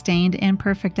taking sustained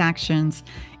imperfect actions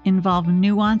involve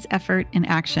nuance, effort, and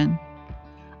action.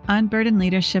 Unburdened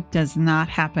leadership does not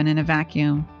happen in a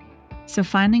vacuum. So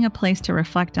finding a place to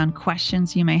reflect on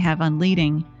questions you may have on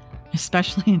leading,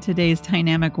 especially in today's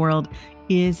dynamic world,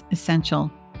 is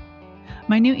essential.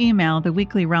 My new email, The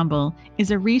Weekly Rumble,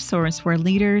 is a resource where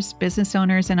leaders, business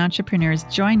owners, and entrepreneurs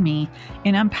join me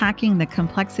in unpacking the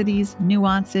complexities,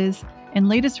 nuances, and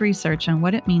latest research on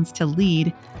what it means to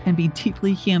lead and be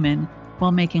deeply human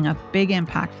while making a big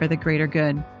impact for the greater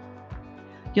good.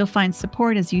 You'll find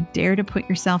support as you dare to put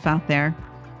yourself out there,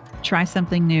 try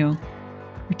something new,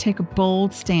 or take a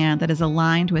bold stand that is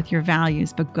aligned with your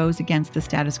values but goes against the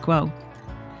status quo.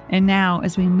 And now,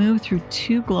 as we move through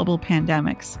 2 global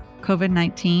pandemics,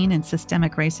 COVID-19 and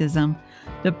systemic racism,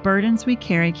 the burdens we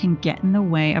carry can get in the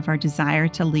way of our desire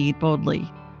to lead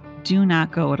boldly. Do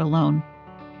not go it alone.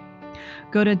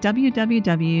 Go to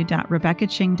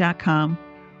www.rebeccaching.com,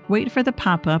 wait for the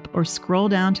pop-up or scroll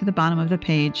down to the bottom of the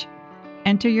page,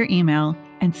 enter your email,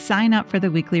 and sign up for the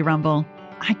Weekly Rumble.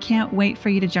 I can't wait for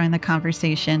you to join the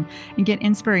conversation and get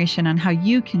inspiration on how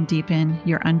you can deepen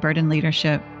your unburdened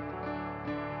leadership.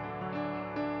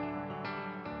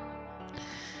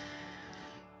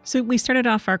 So we started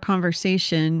off our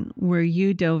conversation where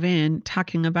you dove in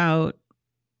talking about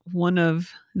one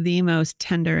of the most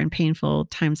tender and painful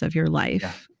times of your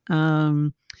life,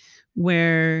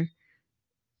 where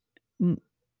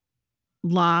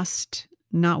lost,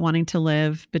 not wanting to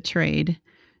live, betrayed,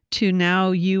 to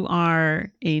now you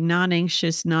are a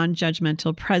non-anxious,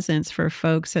 non-judgmental presence for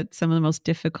folks at some of the most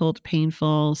difficult,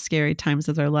 painful, scary times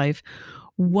of their life.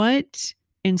 What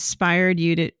inspired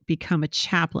you to become a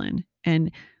chaplain?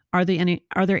 And are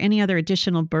there any other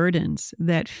additional burdens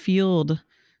that fueled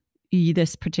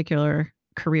this particular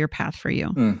career path for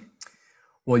you?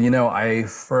 Well, I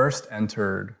first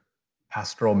entered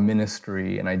pastoral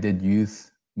ministry and I did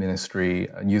youth ministry,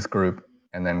 a youth group,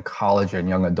 and then college and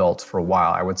young adults for a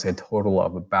while. I would say a total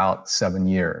of about 7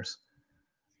 years.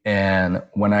 And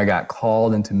when I got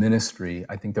called into ministry,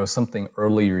 I think there was something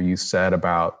earlier you said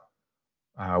about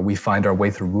we find our way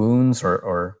through wounds,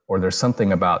 or there's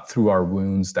something about through our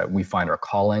wounds that we find our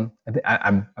calling.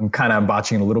 I'm kind of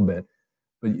botching it a little bit,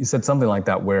 but you said something like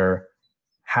that where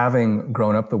having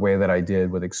grown up the way that I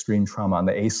did with extreme trauma on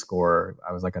the ACE score,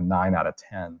 I was like a 9 out of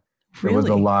 10. There was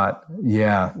a lot,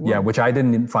 yeah, which I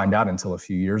didn't even find out until a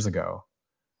few years ago.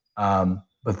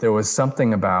 But there was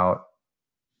something about,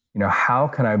 how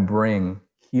can I bring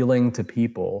healing to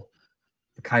people,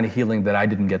 the kind of healing that I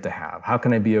didn't get to have? How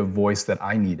can I be a voice that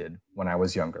I needed when I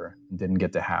was younger and didn't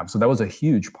get to have? So that was a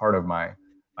huge part of my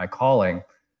calling.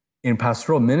 In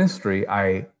pastoral ministry,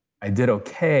 I did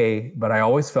okay, but I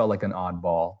always felt like an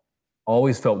oddball,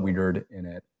 always felt weird in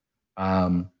it.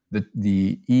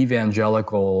 The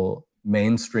evangelical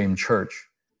mainstream church,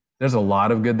 there's a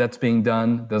lot of good that's being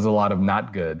done. There's a lot of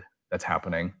not good that's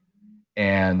happening.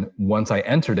 And once I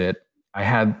entered it, I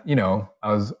had,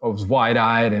 I was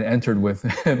wide-eyed and entered with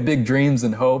big dreams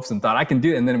and hopes and thought I can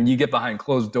do it. And then when you get behind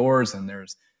closed doors and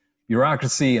there's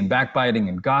bureaucracy and backbiting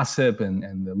and gossip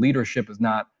and the leadership is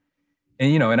not,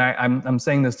 and I'm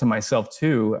saying this to myself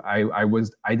too.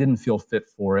 I didn't feel fit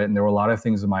for it, and there were a lot of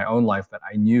things in my own life that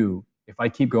I knew if I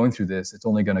keep going through this, it's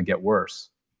only going to get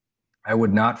worse. I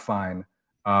would not find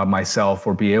myself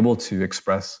or be able to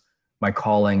express my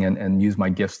calling and use my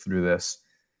gifts through this.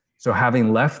 So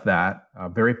having left that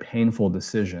very painful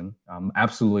decision,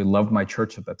 absolutely loved my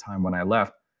church at the time when I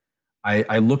left.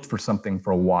 I looked for something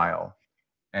for a while,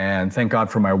 and thank God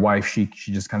for my wife. She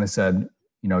just kind of said,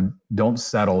 don't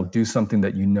settle, do something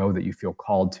that that you feel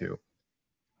called to.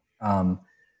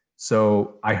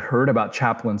 So I heard about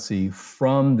chaplaincy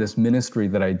from this ministry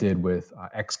that I did with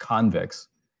ex-convicts.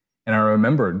 And I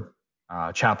remembered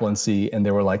chaplaincy, and they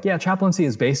were like, yeah, chaplaincy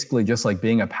is basically just like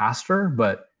being a pastor,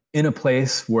 but in a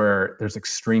place where there's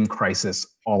extreme crisis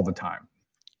all the time,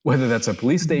 whether that's a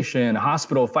police station, a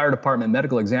hospital, fire department,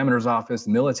 medical examiner's office,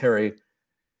 military.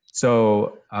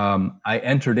 So I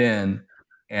entered in,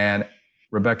 and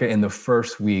Rebecca, in the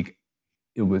first week,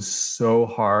 it was so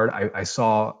hard. I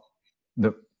saw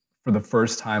for the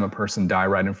first time a person die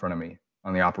right in front of me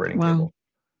on the operating table.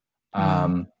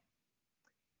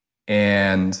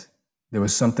 And there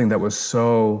was something that was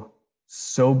so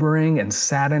sobering and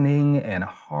saddening and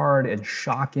hard and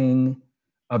shocking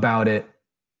about it.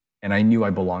 And I knew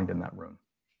I belonged in that room.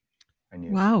 I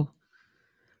knew. Wow.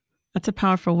 That's a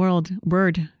powerful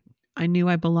word. I knew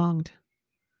I belonged.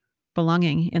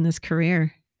 Belonging in this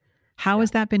career. How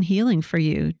has that been healing for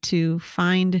you to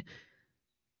find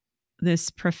this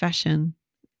profession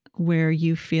where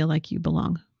you feel like you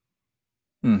belong?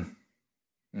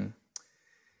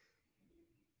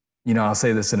 I'll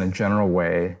say this in a general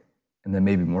way, and then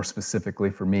maybe more specifically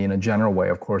for me in a general way.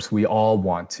 Of course, we all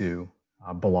want to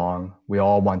belong. We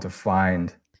all want to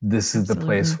find this is the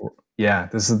place.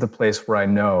 This is the place where I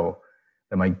know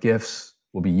that my gifts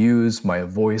will be used, my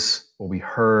voice will be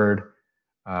heard.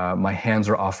 My hands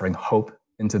are offering hope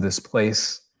into this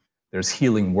place. There's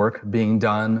healing work being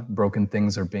done. Broken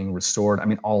things are being restored. I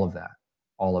mean, all of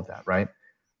that, right?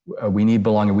 We need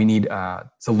belonging. We need to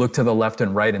look to the left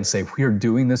and right and say, we are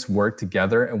doing this work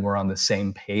together and we're on the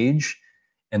same page.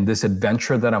 And this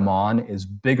adventure that I'm on is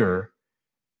bigger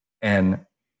and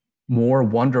more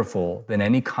wonderful than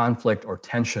any conflict or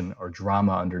tension or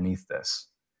drama underneath this.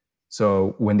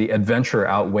 So when the adventure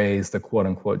outweighs the quote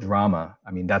unquote drama,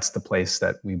 I mean, that's the place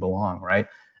that we belong, right?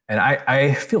 And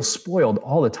I feel spoiled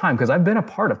all the time because I've been a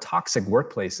part of toxic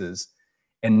workplaces.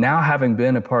 And now having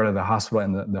been a part of the hospital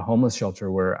and the homeless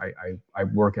shelter where I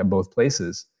work at both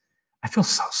places, I feel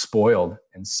so spoiled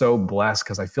and so blessed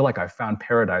because I feel like I found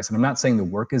paradise. And I'm not saying the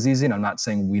work is easy, and I'm not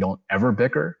saying we don't ever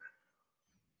bicker,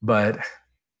 but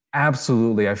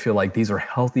absolutely, I feel like these are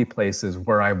healthy places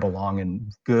where I belong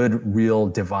and good, real,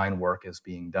 divine work is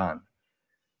being done.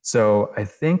 So I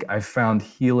think I found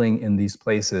healing in these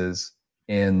places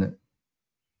in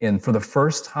for the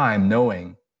first time,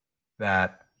 knowing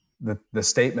that the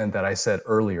statement that I said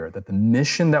earlier, that the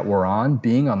mission that we're on,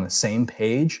 being on the same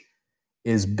page,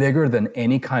 is bigger than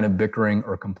any kind of bickering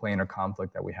or complaint or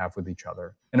conflict that we have with each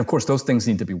other. And of course, those things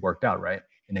need to be worked out, right?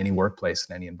 in any workplace,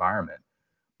 in any environment.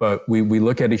 But we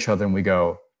look at each other and we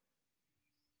go,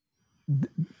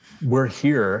 we're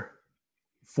here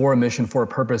for a mission, for a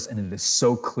purpose, and it is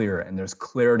so clear, and there's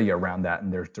clarity around that,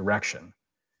 and there's direction.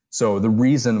 So the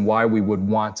reason why we would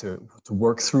want to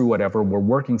work through whatever we're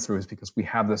working through is because we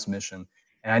have this mission.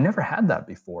 And I never had that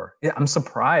before. I'm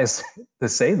surprised to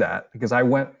say that, because I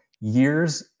went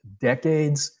years,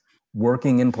 decades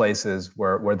working in places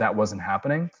where that wasn't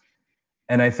happening.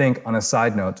 And I think, on a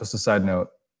side note, just a side note,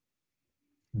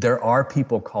 there are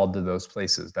people called to those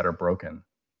places that are broken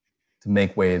to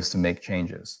make waves, to make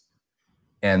changes.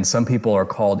 And some people are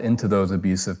called into those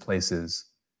abusive places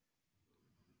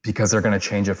because they're going to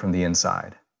change it from the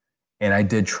inside. And I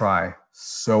did try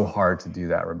so hard to do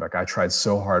that, Rebecca. I tried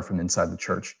so hard from inside the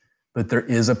church. But there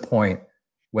is a point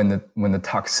when the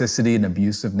toxicity and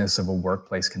abusiveness of a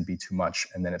workplace can be too much,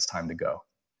 and then it's time to go.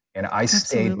 And I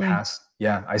stayed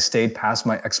past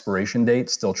my expiration date,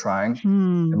 still trying.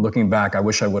 And looking back, I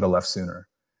wish I would have left sooner.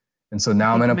 And so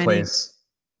now I'm in a place.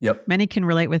 Yep. Many can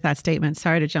relate with that statement.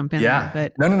 Sorry to jump in there,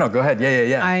 but no, go ahead.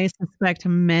 Yeah. I suspect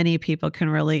many people can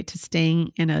relate to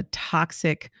staying in a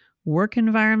toxic work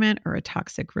environment or a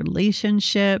toxic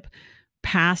relationship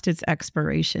past its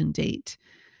expiration date.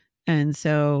 And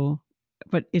so,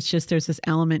 but it's just, there's this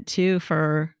element too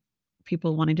for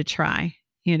people wanting to try,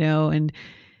 and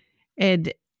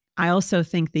I also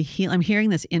think I'm hearing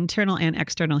this internal and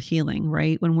external healing,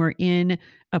 right? When we're in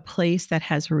a place that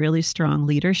has really strong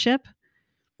leadership.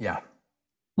 Yeah.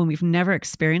 When we've never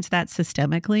experienced that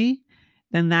systemically,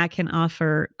 then that can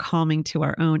offer calming to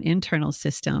our own internal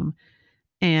system,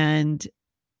 and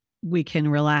we can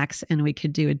relax and we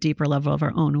could do a deeper level of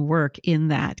our own work in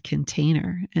that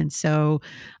container. And so,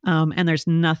 and there's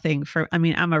nothing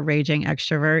I'm a raging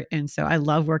extrovert. And so I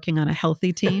love working on a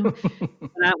healthy team.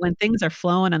 When things are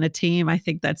flowing on a team, I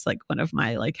think that's like one of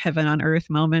my like heaven on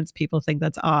earth moments. People think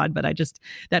that's odd, but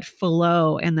that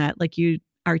flow and that, like you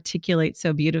articulate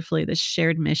so beautifully, this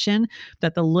shared mission,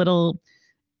 that the little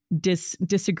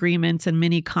disagreements and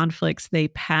mini conflicts, they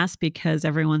pass because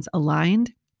everyone's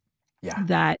aligned. Yeah.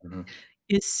 That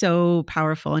is so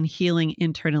powerful and healing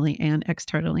internally and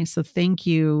externally. So thank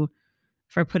you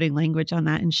for putting language on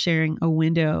that and sharing a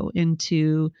window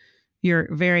into your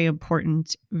very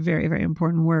important, very, very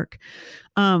important work.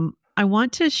 I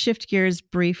want to shift gears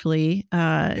briefly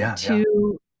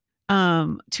to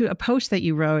a post that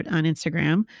you wrote on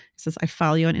Instagram. It says, I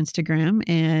follow you on Instagram,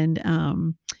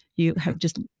 and you have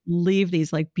just leave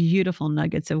these like beautiful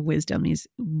nuggets of wisdom, these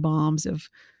bombs of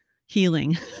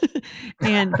healing.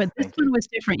 But this one was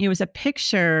different. It was a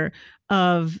picture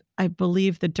of, I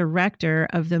believe, the director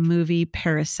of the movie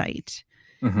Parasite.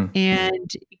 And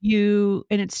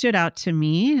it stood out to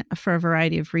me for a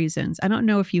variety of reasons. I don't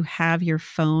know if you have your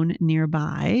phone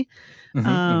nearby,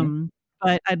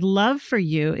 but I'd love for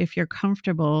you, if you're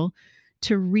comfortable,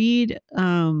 to read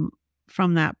from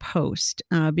that post,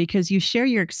 because you share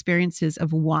your experiences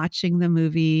of watching the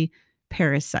movie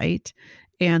Parasite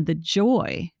and the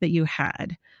joy that you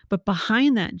had. But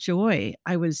behind that joy,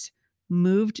 I was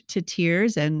moved to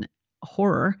tears and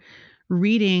horror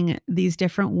reading these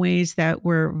different ways that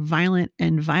were violent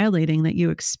and violating that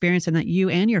you experienced and that you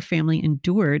and your family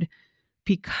endured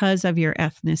because of your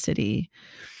ethnicity.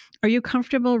 Are you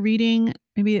comfortable reading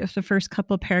maybe the first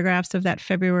couple of paragraphs of that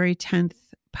February 10th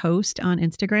post on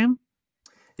Instagram?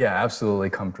 Yeah, absolutely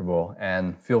comfortable.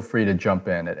 And feel free to jump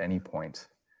in at any point.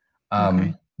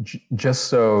 Okay. Just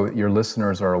so your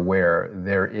listeners are aware,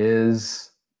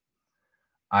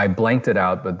 I blanked it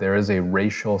out, but there is a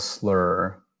racial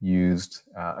slur used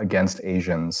against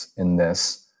Asians in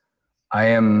this.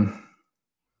 I'm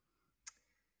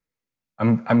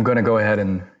going to go ahead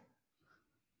and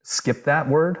skip that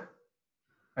word,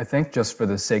 I think, just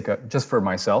for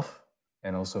myself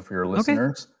and also for your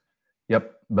listeners. Okay.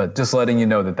 Yep. But just letting you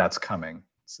know that that's coming.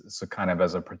 So kind of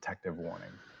as a protective warning.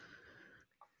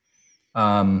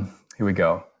 Here we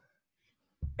go.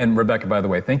 And Rebecca, by the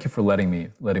way, thank you for letting me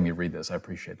read this. I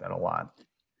appreciate that a lot.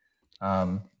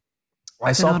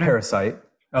 I saw Parasite.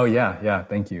 Oh yeah.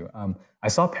 Thank you. I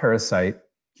saw Parasite,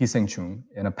 Kisengchung,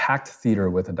 in a packed theater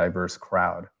with a diverse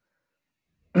crowd.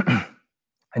 I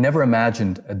never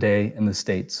imagined a day in the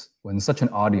States when such an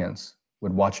audience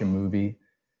would watch a movie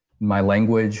in my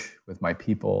language, with my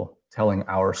people, telling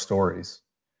our stories.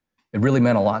 It really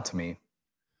meant a lot to me.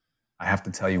 I have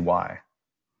to tell you why.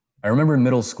 I remember in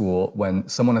middle school when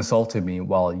someone assaulted me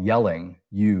while yelling,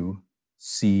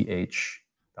 UCH ...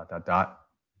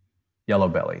 yellow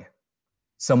belly.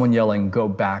 Someone yelling, go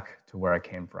back to where I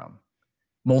came from.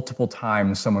 Multiple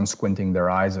times, someone squinting their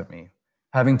eyes at me,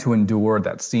 having to endure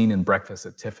that scene in Breakfast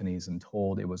at Tiffany's and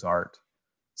told it was art.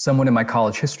 someone in my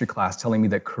college history class telling me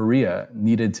that Korea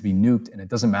needed to be nuked and it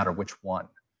doesn't matter which one.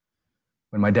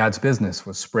 When my dad's business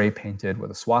was spray painted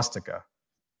with a swastika.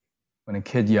 When a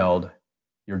kid yelled,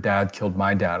 "Your dad killed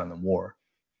my dad in the war,"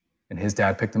 and his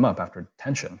dad picked him up after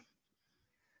detention.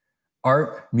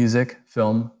 Art, music,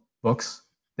 film, books,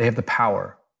 they have the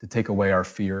power to take away our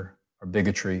fear, our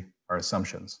bigotry, our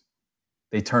assumptions.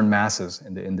 They turn masses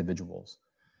into individuals.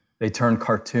 They turn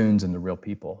cartoons into real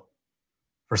people.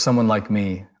 For someone like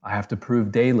me, I have to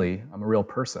prove daily I'm a real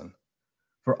person.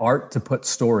 For art to put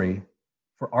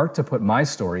my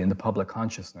story into public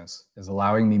consciousness is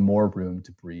allowing me more room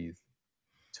to breathe,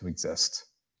 to exist.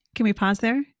 Can we pause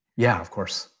there? Yeah, of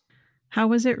course. How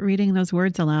was it reading those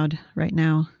words aloud right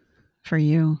now for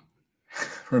you?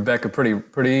 Rebecca,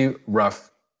 pretty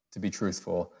rough, to be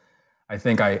truthful. I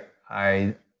think I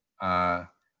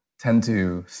tend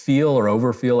to feel or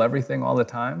overfeel everything all the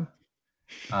time,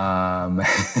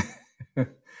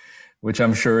 which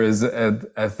I'm sure is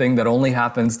a thing that only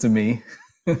happens to me.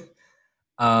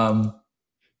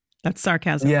 That's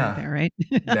sarcasm right there, right?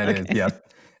 That okay. Is,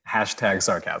 yep. Hashtag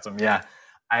sarcasm. Yeah.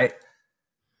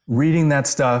 Reading that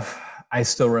stuff, I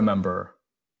still remember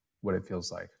what it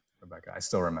feels like, Rebecca. I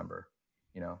still remember,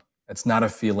 it's not a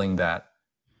feeling that,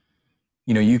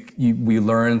 we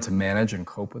learn to manage and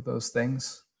cope with those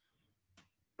things,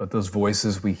 but those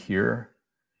voices we hear,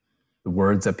 the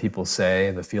words that people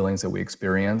say, the feelings that we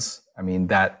experience, I mean,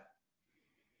 that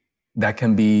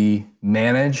can be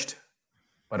managed,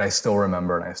 but I still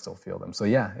remember and I still feel them. So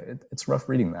yeah, it's rough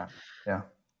reading that. Yeah.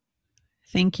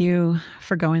 Thank you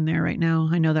for going there right now.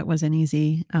 I know that wasn't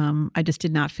easy. I just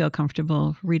did not feel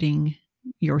comfortable reading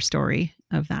your story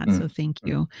of that. So thank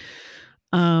you.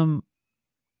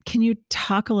 Can you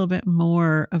talk a little bit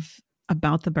more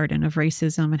about the burden of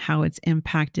racism and how it's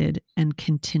impacted and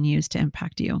continues to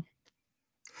impact you?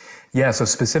 Yeah, so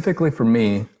specifically for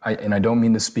me, and I don't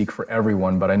mean to speak for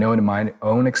everyone, but I know in my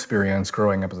own experience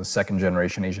growing up as a second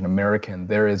generation Asian American,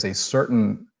 there is a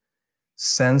certain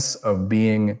sense of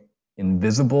being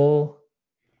invisible,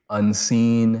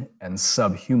 unseen, and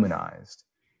subhumanized.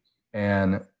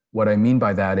 And what I mean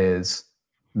by that is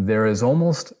there is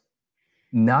almost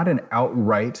not an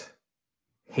outright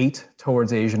hate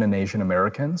towards Asian and Asian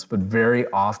Americans, but very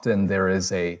often there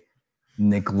is a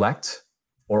neglect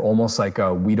or almost like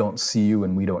a we don't see you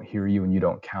and we don't hear you and you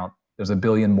don't count. There's a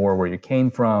billion more where you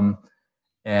came from.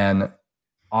 And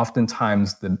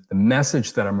oftentimes the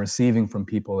message that I'm receiving from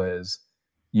people is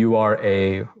you are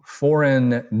a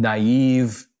foreign,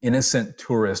 naive, innocent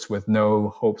tourist with no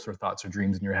hopes or thoughts or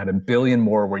dreams in your head. A billion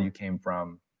more where you came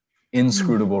from,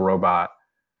 inscrutable robot.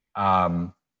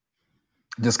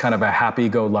 Just kind of a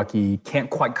happy-go-lucky, can't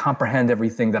quite comprehend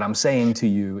everything that I'm saying to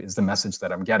you is the message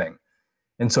that I'm getting.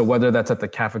 And so whether that's at the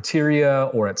cafeteria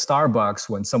or at Starbucks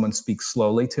when someone speaks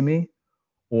slowly to me,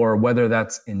 or whether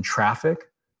that's in traffic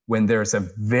when there's a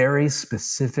very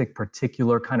specific,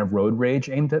 particular kind of road rage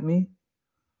aimed at me,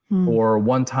 or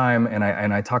one time, and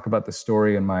I talk about the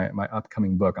story in my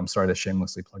upcoming book. I'm sorry to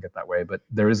shamelessly plug it that way, but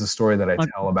there is a story that I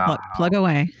tell about plug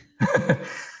away.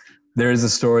 There is a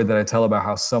story that I tell about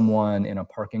how someone in a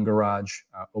parking garage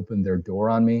opened their door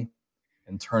on me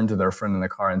and turned to their friend in the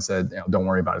car and said, "Don't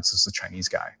worry about it. It's just a Chinese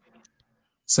guy."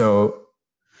 So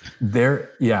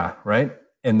yeah, right?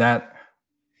 And that,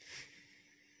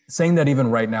 saying that even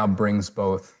right now brings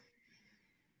both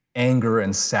anger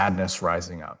and sadness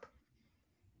rising up.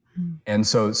 And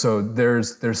so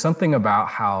there's something about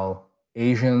how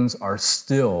Asians are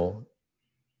still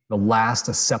the last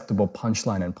acceptable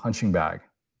punchline and punching bag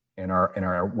in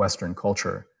our Western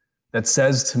culture that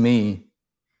says to me,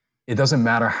 it doesn't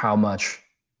matter how much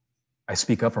I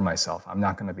speak up for myself, I'm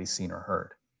not going to be seen or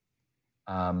heard.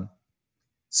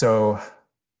 So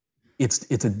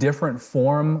it's a different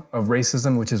form of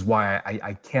racism, which is why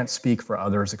I can't speak for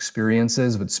others'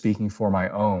 experiences, but speaking for my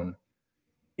own,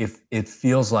 if it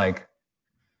feels like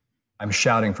I'm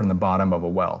shouting from the bottom of a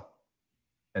well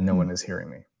and no one is hearing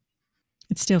me.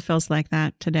 It still feels like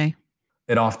that today.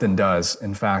 It often does.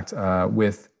 In fact,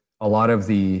 with a lot of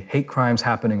the hate crimes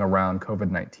happening around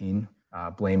COVID-19,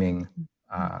 blaming,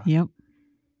 yep.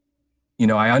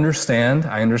 I understand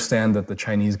that the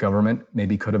Chinese government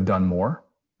maybe could have done more.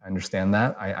 I understand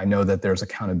that. I know that there's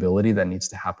accountability that needs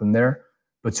to happen there,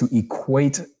 but to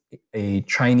equate a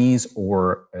Chinese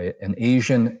or an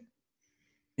Asian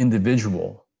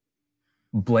individual,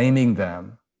 blaming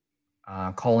them,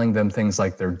 calling them things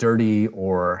like they're dirty,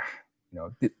 or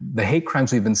the hate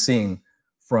crimes we've been seeing,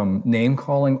 from name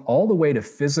calling all the way to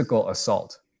physical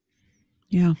assault.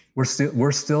 Yeah,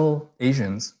 we're still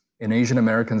Asians, and Asian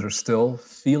Americans are still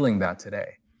feeling that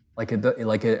today.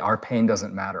 our pain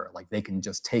doesn't matter. Like they can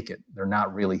just take it. They're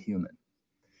not really human.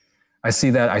 I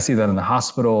see that in the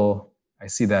hospital. I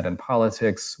see that in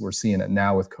politics. We're seeing it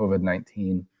now with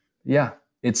COVID-19. Yeah,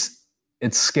 it's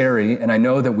scary. And I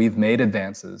know that we've made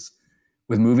advances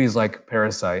with movies like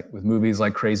Parasite, with movies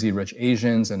like Crazy Rich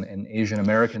Asians and Asian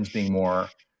Americans being more,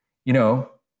 you know,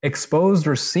 exposed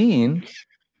or seen.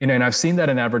 And I've seen that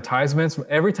in advertisements.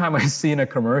 Every time I see in a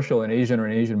commercial an Asian or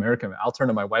an Asian American, I'll turn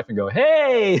to my wife and go,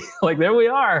 "Hey, like there we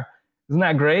are. Isn't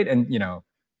that great?" And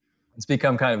it's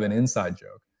become kind of an inside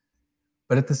joke.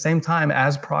 But at the same time,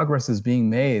 as progress is being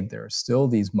made, there are still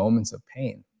these moments of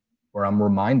pain where I'm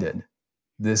reminded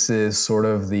this is sort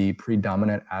of the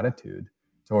predominant attitude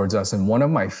towards us. And one of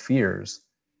my fears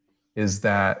is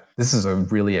that this is a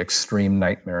really extreme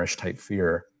nightmarish type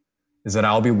fear, is that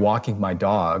I'll be walking my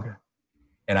dog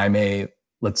and I may,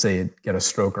 let's say, get a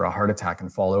stroke or a heart attack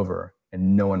and fall over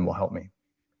and no one will help me.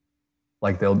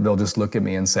 Like they'll just look at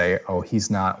me and say, "Oh,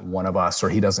 he's not one of us," or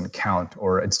 "He doesn't count,"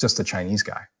 or "It's just a Chinese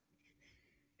guy."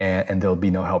 And there'll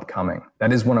be no help coming.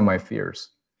 That is one of my fears.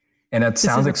 And it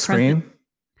sounds extreme.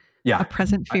 A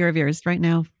present fear of yours right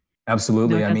now.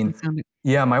 Absolutely.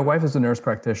 Yeah, my wife is a nurse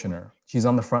practitioner. She's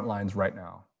on the front lines right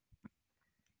now.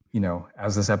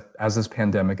 As this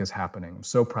pandemic is happening, I'm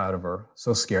so proud of her,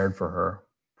 so scared for her,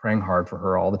 praying hard for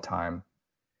her all the time.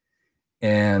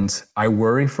 And I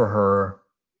worry for her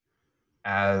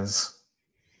as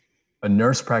a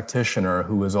nurse practitioner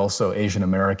who is also Asian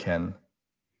American,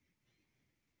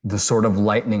 the sort of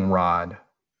lightning rod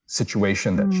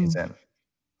situation that she's in.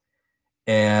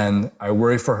 And I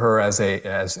worry for her as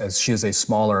she is a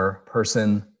smaller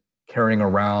person carrying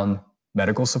around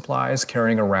medical supplies,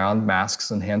 carrying around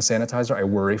masks and hand sanitizer. I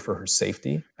worry for her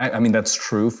safety. I mean, that's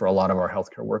true for a lot of our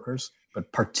healthcare workers,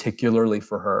 but particularly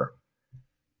for her,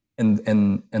 and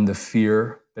the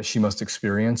fear that she must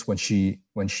experience when she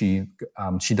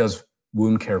does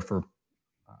wound care for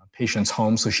patients'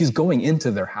 homes. So she's going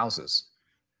into their houses.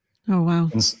 Oh, wow.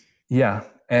 Yeah.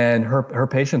 And her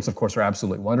patients, of course, are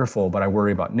absolutely wonderful, but I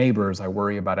worry about neighbors. I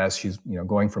worry about, as she's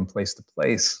going from place to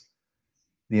place,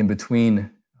 the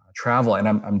in-between travel. And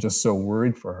I'm just so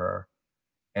worried for her.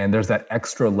 And there's that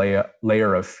extra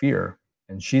layer of fear.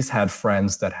 And she's had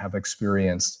friends that have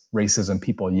experienced racism,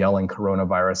 people yelling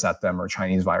coronavirus at them or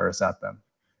Chinese virus at them.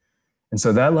 And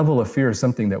so that level of fear is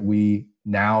something that we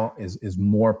now is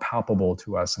more palpable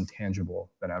to us and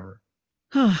tangible than ever.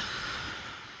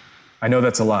 I know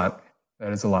that's a lot.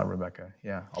 That is a lot, Rebecca.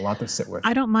 Yeah, a lot to sit with.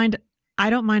 I don't mind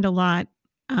a lot.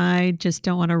 I just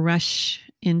don't want to rush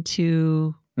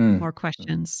into more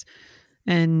questions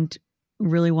and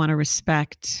really want to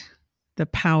respect the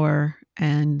power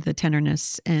and the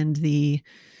tenderness and the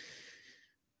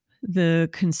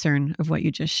concern of what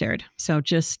you just shared. So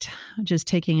just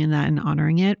taking in that and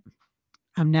honoring it.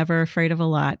 I'm never afraid of a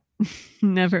lot.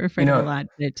 Never afraid of a lot.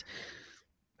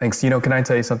 Thanks. Can I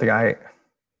tell you something?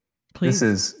 Please.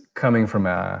 This is coming from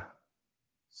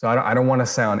so I don't want to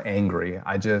sound angry.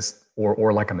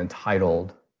 Or like I'm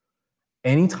entitled.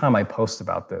 Anytime I post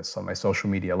about this on my social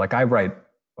media, like I write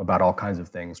about all kinds of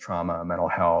things, trauma, mental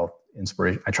health,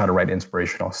 inspiration. I try to write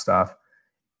inspirational stuff.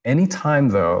 Anytime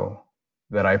though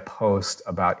that I post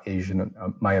about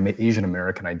my Asian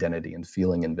American identity and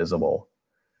feeling invisible,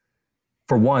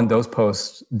 for one, those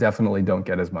posts definitely don't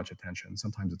get as much attention.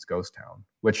 Sometimes it's ghost town,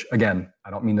 which again,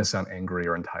 I don't mean to sound angry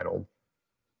or entitled,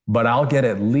 but I'll get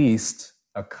at least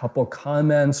a couple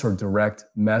comments or direct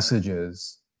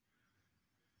messages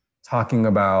talking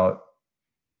about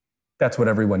that's what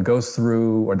everyone goes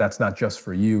through, or that's not just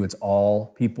for you, it's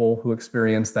all people who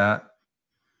experience that.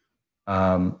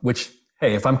 Which,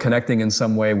 hey, if I'm connecting in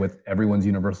some way with everyone's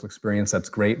universal experience, that's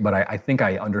great. But I think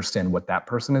I understand what that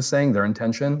person is saying, their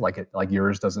intention, like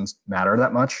yours doesn't matter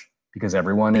that much because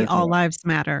everyone is. All lives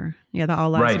matter. Yeah, the all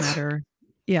lives matter.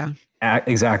 Yeah.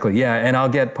 Exactly. Yeah. And I'll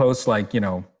get posts like,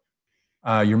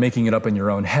 you're making it up in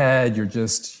your own head. You're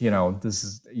just,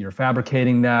 you're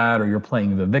fabricating that, or you're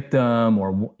playing the victim,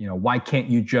 or, why can't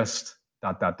you just ...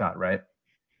 right?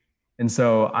 And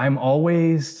so I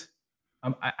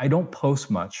don't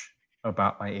post much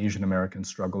about my Asian American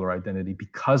struggle or identity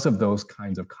because of those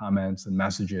kinds of comments and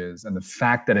messages and the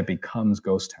fact that it becomes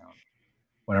ghost town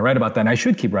when I write about that. And I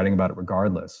should keep writing about it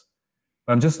regardless.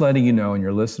 But I'm just letting you know, and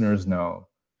your listeners know,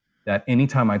 that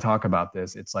anytime I talk about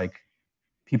this, it's like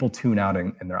people tune out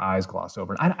and their eyes gloss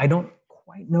over. I don't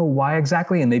quite know why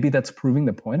exactly, and maybe that's proving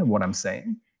the point of what I'm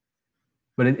saying.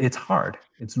 But it's hard.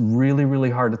 It's really,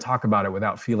 really hard to talk about it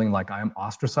without feeling like I'm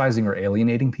ostracizing or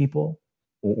alienating people,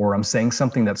 or I'm saying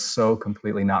something that's so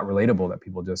completely not relatable that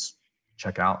people just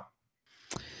check out.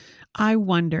 I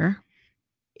wonder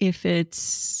if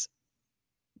it's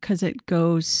because it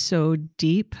goes so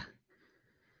deep,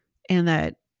 and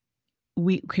that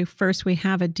first we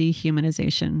have a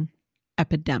dehumanization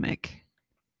epidemic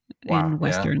Wow. in Yeah.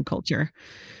 Western culture.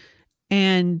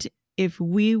 And if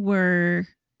we were,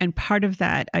 and part of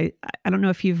that, I don't know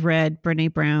if you've read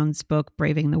Brene Brown's book,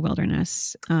 Braving the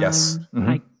Wilderness. Yes.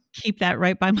 I keep that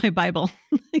right by my Bible.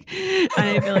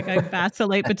 I feel like I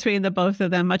vacillate between the both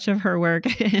of them, much of her work.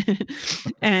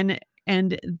 and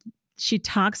she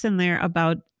talks in there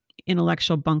about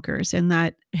intellectual bunkers, and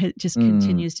that just Mm.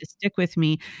 continues to stick with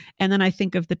me. And then I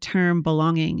think of the term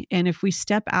belonging. And if we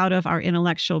step out of our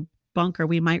intellectual bunker,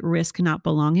 we might risk not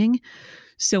belonging.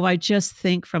 So I just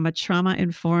think from a trauma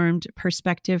informed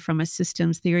perspective, from a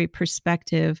systems theory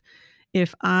perspective,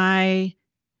 if I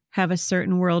have a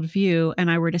certain worldview and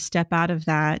I were to step out of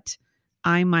that,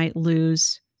 I might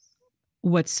lose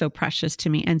what's so precious to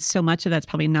me. And so much of that's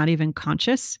probably not even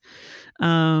conscious,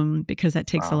 because that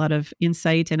takes a Wow. lot of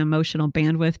insight and emotional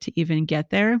bandwidth to even get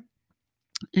there.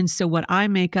 And so what I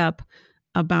make up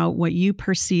about what you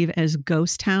perceive as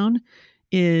ghost town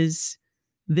is,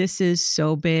 this is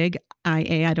so big.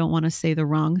 I don't want to say the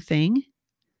wrong thing,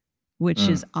 which Mm.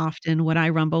 is often what I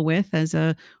rumble with as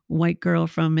a white girl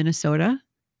from Minnesota.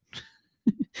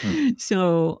 Mm.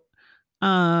 So,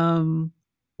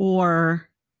 or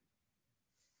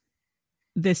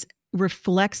this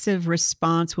reflexive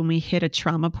response when we hit a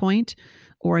trauma point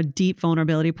or a deep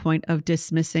vulnerability point of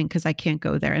dismissing because I can't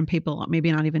go there, and people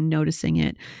maybe not even noticing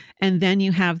it. And then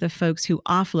you have the folks who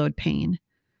offload pain,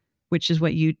 which is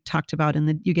what you talked about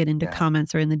you get into Yeah.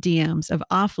 comments or in the DMs of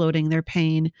offloading their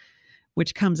pain,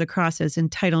 which comes across as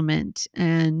entitlement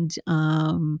and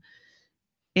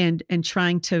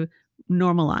trying to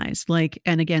normalize. Like,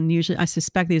 and again, usually I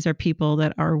suspect these are people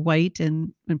that are white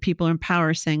and people in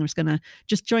power saying, I'm just gonna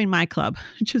just join my club.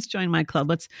 Just join my club.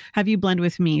 Let's have you blend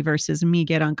with me versus me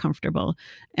get uncomfortable.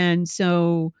 And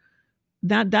so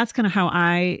that's kind of how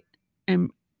I am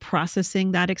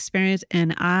processing that experience.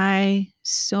 And I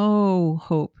so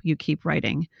hope you keep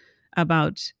writing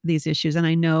about these issues. And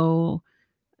I know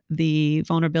the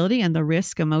vulnerability and the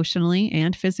risk emotionally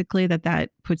and physically that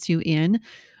puts you in.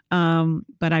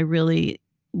 But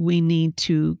we need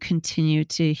to continue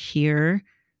to hear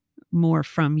more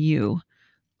from you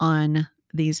on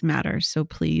these matters. So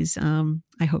please,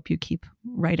 I hope you keep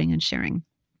writing and sharing.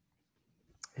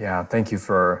 Yeah. Thank you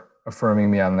for affirming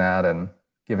me on that and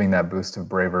giving that boost of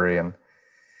bravery. And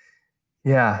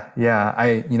yeah,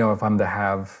 if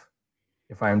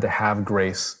I am to have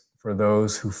grace for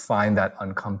those who find that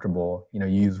uncomfortable,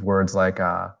 use words like,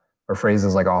 or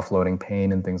phrases like offloading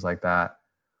pain and things like that,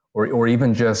 or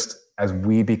even just as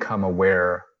we become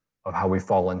aware of how we've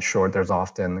fallen short, there's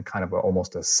often kind of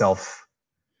almost a self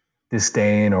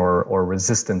disdain or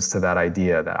resistance to that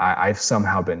idea that I've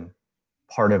somehow been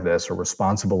part of this or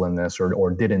responsible in this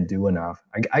or didn't do enough.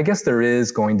 I guess there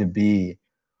is going to be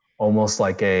almost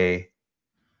like an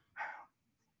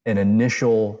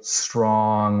initial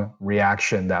strong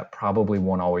reaction that probably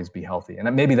won't always be healthy.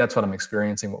 And maybe that's what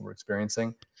what we're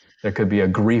experiencing. There could be a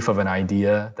grief of an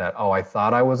idea that, oh, I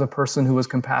thought I was a person who was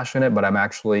compassionate, but I'm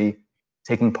actually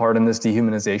taking part in this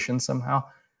dehumanization somehow.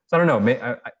 So I don't know.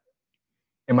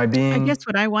 Am I I being? guess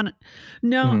what I want,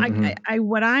 no,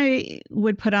 what I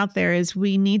would put out there is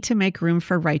we need to make room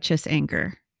for righteous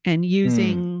anger, and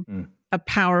using a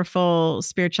powerful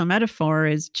spiritual metaphor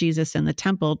is Jesus in the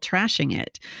temple trashing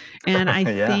it. And I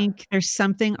Yeah. think there's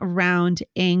something around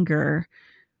anger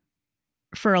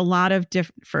for a lot of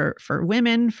for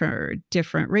women, for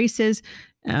different races,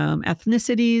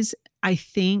 ethnicities. I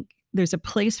think there's a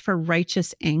place for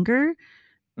righteous anger.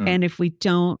 And if we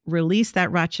don't release that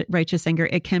righteous anger,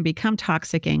 it can become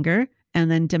toxic anger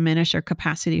and then diminish our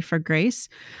capacity for grace.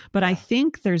 But I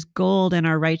think there's gold in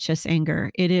our righteous anger.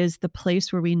 It is the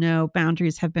place where we know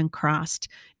boundaries have been crossed,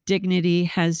 dignity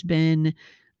has been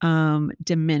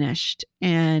diminished,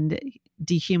 and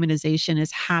dehumanization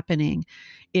is happening.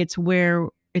 It's where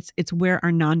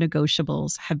our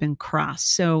non-negotiables have been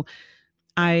crossed. So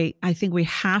I think we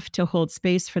have to hold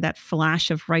space for that flash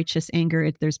of righteous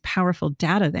anger. There's powerful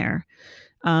data there.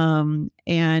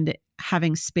 And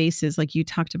having spaces like you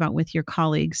talked about with your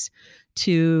colleagues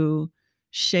to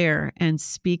share and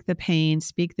speak the pain,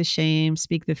 speak the shame,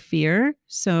 speak the fear.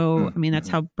 So, I mean, that's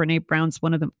how Brene Brown's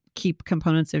one of the key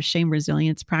components of shame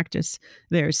resilience practice.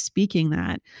 They're speaking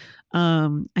that,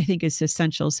 I think is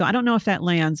essential. So I don't know if that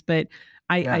lands, but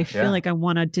I feel like I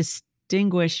want to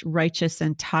distinguish righteous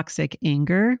and toxic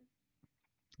anger.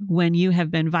 When you have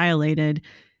been violated,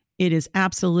 it is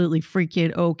absolutely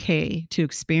freaking okay to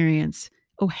experience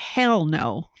oh, hell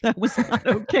no, that was not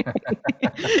okay.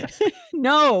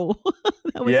 No,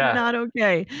 that was Yeah. not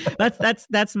okay.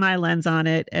 That's my lens on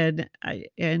it. And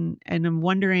I'm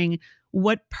wondering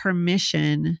what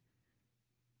permission,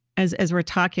 as we're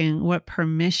talking, what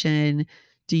permission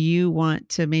do you want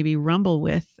to maybe rumble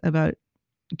with about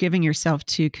giving yourself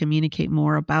to communicate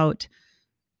more about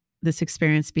this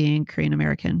experience being Korean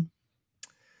American?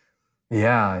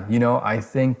 Yeah. I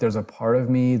think there's a part of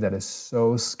me that is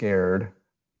so scared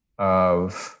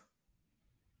of,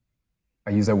 I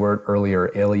used that word earlier,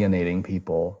 alienating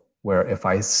people, where if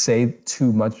I say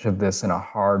too much of this in a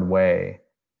hard way,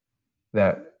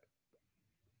 that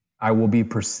I will be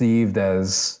perceived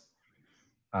as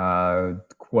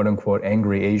quote unquote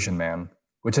angry Asian man,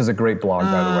 which is a great blog,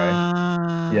 by the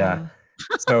way. Yeah. Uh,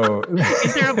 So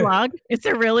is there a blog? Is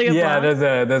there really a yeah, blog?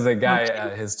 there's a guy,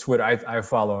 Okay. his Twitter, I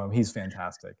follow him. He's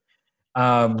fantastic.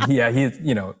 Yeah, he's,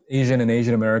 Asian and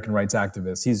Asian American rights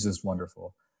activist. He's just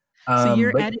wonderful. So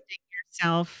you're But editing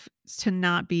yourself to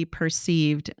not be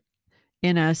perceived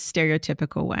in a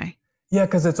stereotypical way. yeah,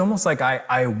 because it's almost like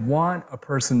I want a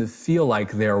person to feel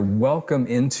like they're welcome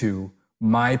into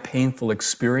my painful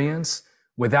experience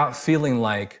without feeling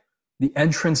like the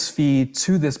entrance fee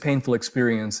to this painful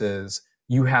experience is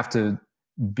you have to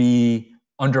be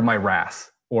under my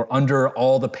wrath or under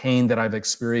all the pain that I've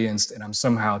experienced and I'm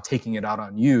somehow taking it out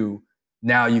on you.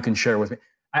 Now you can share with me.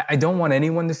 I don't want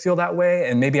anyone to feel that way.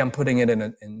 And maybe I'm putting it in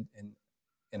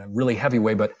a really heavy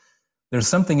way, but there's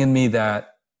something in me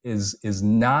that is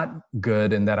not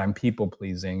good and that I'm people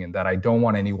pleasing and that I don't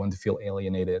want anyone to feel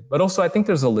alienated. But also I think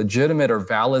there's a legitimate or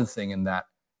valid thing in that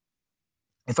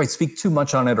if I speak too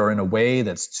much on it or in a way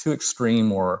that's too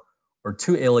extreme or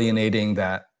too alienating,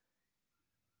 that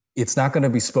it's not going to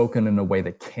be spoken in a way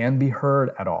that can be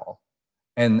heard at all.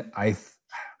 And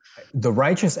the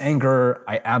righteous anger,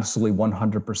 I absolutely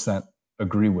 100%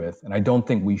 agree with. And I don't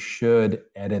think we should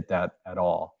edit that at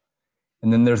all.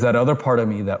 And then there's that other part of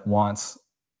me that wants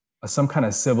some kind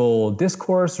of civil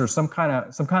discourse or some kind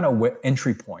of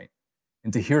entry point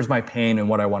into here's my pain and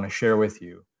what I want to share with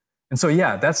you. And so,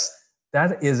 yeah, that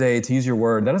is to use your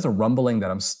word, that is a rumbling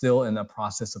that I'm still in the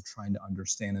process of trying to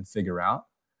understand and figure out.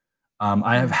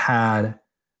 I have had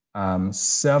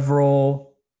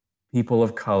several people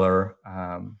of color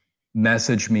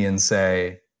message me and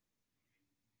say,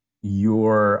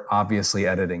 you're obviously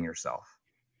editing yourself,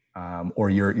 or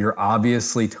you're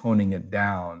obviously toning it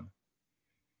down.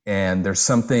 And there's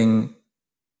something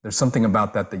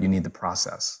about that you need to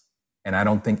process. And I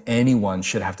don't think anyone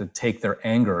should have to take their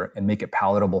anger and make it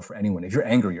palatable for anyone. If you're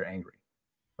angry, you're angry,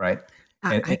 right?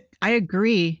 I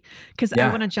agree, because I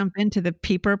want to jump into the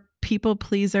people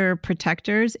pleaser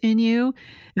protectors in you,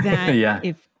 that yeah.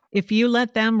 if you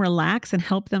let them relax and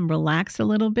help them relax a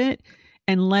little bit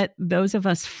and let those of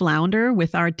us flounder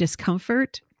with our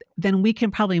discomfort, then we can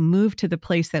probably move to the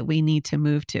place that we need to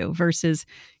move to versus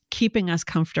keeping us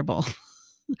comfortable.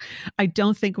 I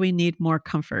don't think we need more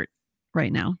comfort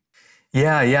right now.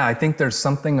 Yeah. I think there's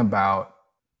something about,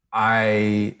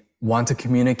 I want to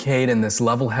communicate in this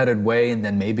level-headed way, and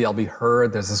then maybe I'll be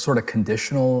heard. There's a sort of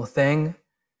conditional thing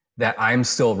that I'm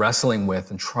still wrestling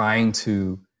with and trying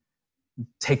to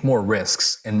take more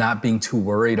risks and not being too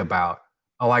worried about,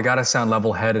 oh, I got to sound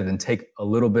level-headed and take a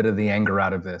little bit of the anger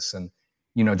out of this and,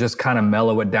 just kind of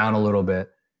mellow it down a little bit.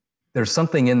 There's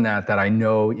something in that I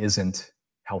know isn't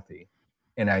healthy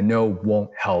and I know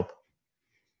won't help.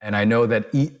 And I know that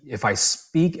if I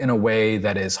speak in a way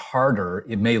that is harder,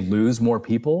 it may lose more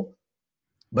people,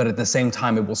 but at the same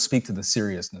time, it will speak to the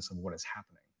seriousness of what is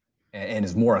happening and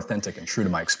is more authentic and true to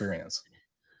my experience.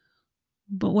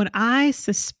 But what I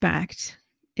suspect,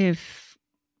 if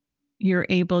you're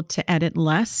able to edit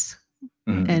less,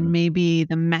 and maybe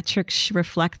the metrics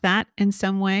reflect that in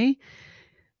some way,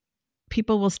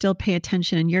 people will still pay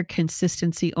attention, and your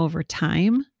consistency over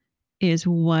time is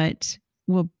what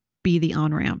will be the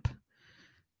on-ramp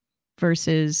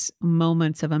versus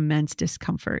moments of immense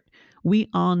discomfort. We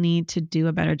all need to do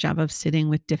a better job of sitting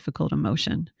with difficult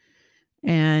emotion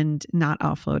and not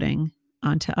offloading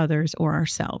onto others or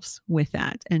ourselves with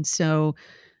that. And so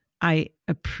I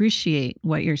appreciate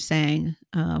what you're saying,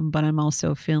 but I'm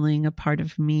also feeling a part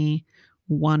of me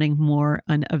wanting more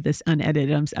of this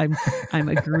unedited. I'm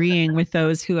agreeing with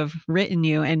those who have written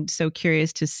you, and so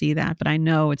curious to see that. But I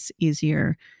know it's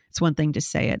easier. It's one thing to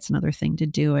say it; it's another thing to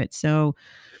do it. So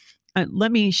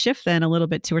let me shift then a little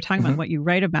bit to, we're talking about what you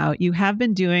write about. You have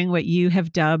been doing what you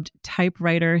have dubbed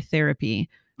typewriter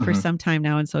therapy for some time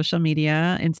now on social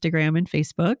media, Instagram and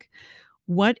Facebook.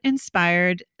 What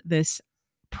inspired this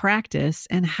practice,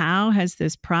 and how has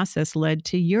this process led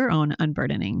to your own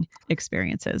unburdening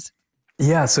experiences?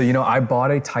 Yeah. So, I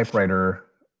bought a typewriter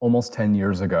almost 10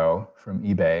 years ago from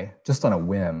eBay just on a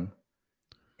whim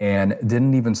and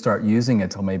didn't even start using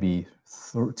it till maybe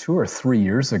 2 or 3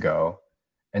 years ago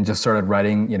and just started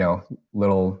writing,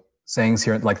 little sayings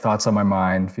here, like thoughts on my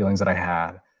mind, feelings that I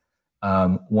had.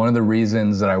 One of the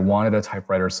reasons that I wanted a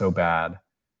typewriter so bad.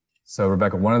 So,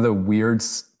 Rebecca, one of the weird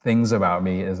things about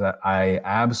me is that I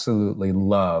absolutely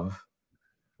love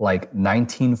like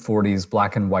 1940s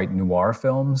black and white noir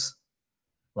films,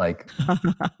 like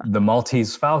The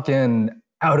Maltese Falcon,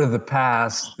 Out of the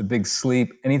Past, The Big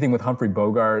Sleep, anything with Humphrey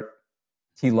Bogart,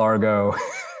 T. Largo,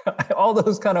 all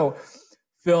those kind of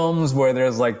films where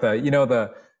there's like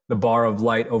the bar of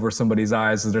light over somebody's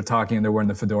eyes as they're talking and they're wearing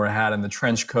the fedora hat and the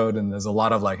trench coat and there's a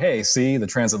lot of like, hey, see the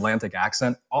transatlantic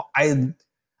accent.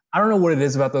 I don't know what it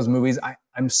is about those movies.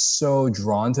 I'm so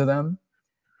drawn to them.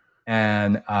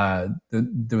 And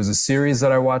there was a series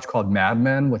that I watched called Mad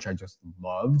Men, which I just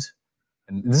loved.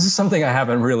 And this is something I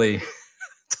haven't really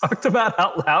talked about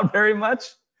out loud very much.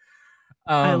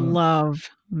 I love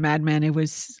Mad Men. I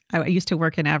used to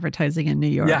work in advertising in New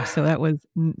York, Yeah. so that was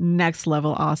next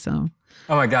level awesome.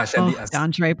 Oh my gosh. Oh,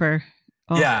 Don Draper.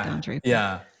 Oh, yeah. Don Draper.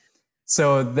 Yeah.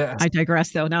 So I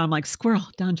digress though. Now I'm like, squirrel,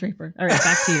 Don Draper. All right,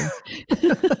 back to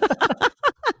you.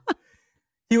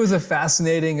 He was a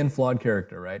fascinating and flawed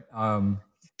character, right?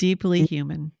 Deeply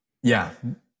human. Yeah,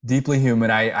 deeply human.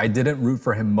 I didn't root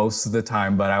for him most of the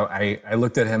time, but I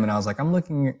looked at him and I was like,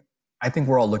 I think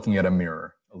we're all looking at a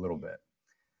mirror a little bit.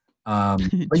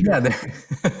 But yeah,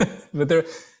 but there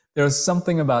was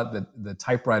something about the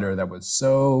typewriter that was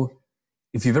so,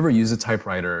 if you've ever used a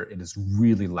typewriter, it is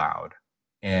really loud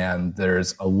and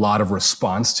there's a lot of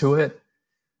response to it.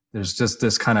 There's just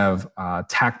this kind of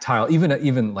tactile,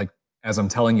 even like, as I'm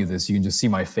telling you this, you can just see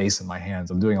my face and my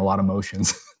hands. I'm doing a lot of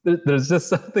motions. There's just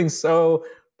something so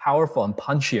powerful and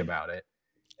punchy about it.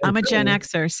 I'm a Gen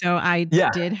Xer, so I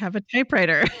did have a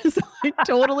typewriter. So I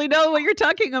totally know what you're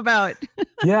talking about.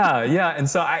 Yeah. And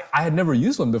so I had never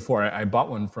used one before. I bought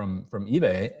one from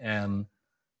eBay. And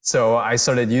so I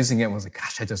started using it and was like,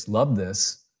 gosh, I just love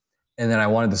this. And then I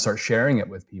wanted to start sharing it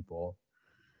with people.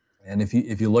 And if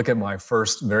you look at my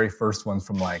very first ones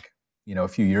from like, a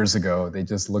few years ago, they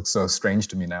just look so strange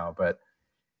to me now. But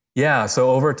yeah,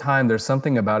 so over time, there's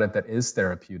something about it that is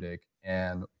therapeutic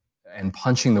and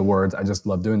punching the words. I just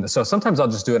love doing this. So sometimes I'll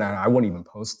just do it and I won't even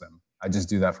post them. I just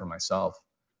do that for myself.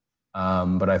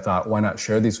 But I thought, why not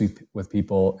share these with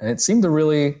people? And it seemed to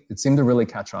really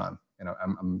catch on.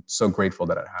 I'm so grateful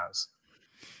that it has.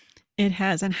 It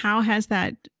has. And how has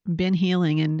that been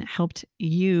healing and helped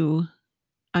you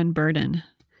unburden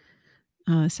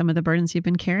some of the burdens you've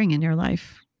been carrying in your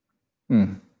life?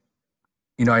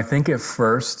 I think it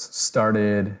first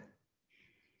started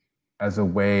as a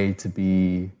way to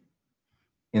be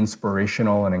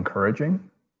inspirational and encouraging.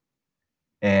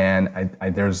 And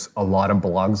there's a lot of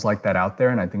blogs like that out there,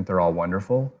 and I think they're all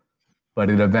wonderful. But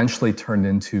it eventually turned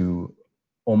into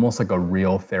almost like a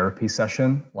real therapy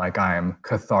session. Like I'm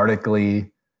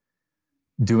cathartically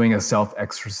doing a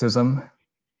self-exorcism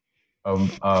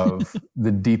of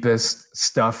the deepest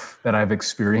stuff that I've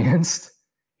experienced.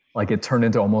 Like it turned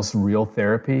into almost real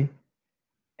therapy.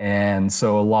 And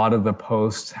so a lot of the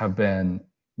posts have been,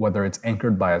 whether it's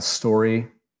anchored by a story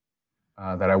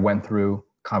that I went through,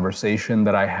 conversation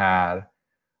that I had,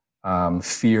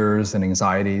 fears and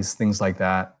anxieties, things like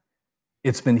that.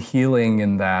 It's been healing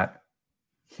in that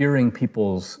hearing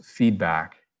people's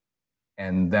feedback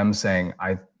and them saying,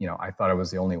 I thought I was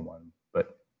the only one,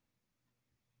 but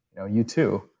you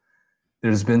too.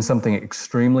 There's been something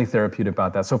extremely therapeutic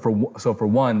about that. So for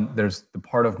one, there's the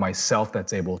part of myself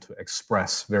that's able to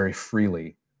express very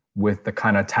freely with the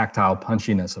kind of tactile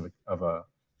punchiness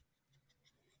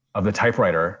of the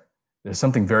typewriter. There's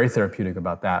something very therapeutic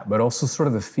about that, but also sort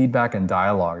of the feedback and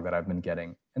dialogue that I've been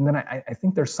getting. And then I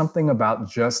think there's something about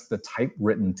just the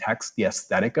typewritten text, the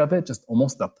aesthetic of it, just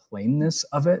almost the plainness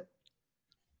of it,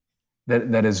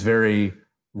 that is very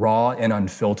raw and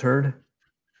unfiltered,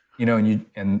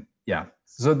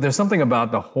 So there's something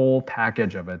about the whole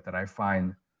package of it that I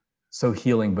find so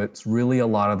healing, but it's really a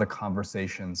lot of the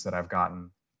conversations that I've gotten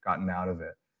out of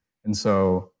it. And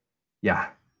so, yeah,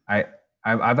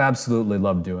 I've absolutely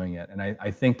loved doing it. And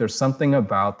I think there's something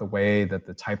about the way that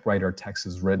the typewriter text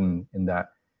is written in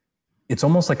that it's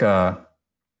almost like a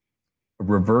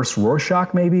reverse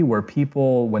Rorschach maybe, where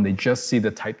people, when they just see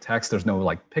the typed text, there's no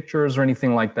like pictures or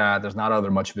anything like that. There's not other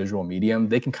much visual medium.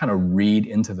 They can kind of read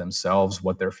into themselves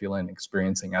what they're feeling,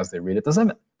 experiencing as they read it. Does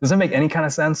that make any kind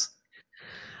of sense?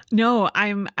 No,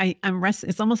 I'm resting.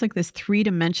 It's almost like this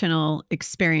 3-dimensional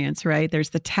experience, right?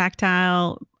 There's the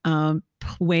tactile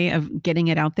way of getting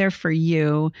it out there for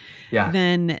you. Yeah.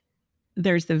 Then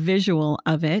there's the visual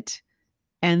of it.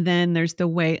 And then there's the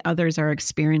way others are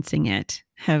experiencing it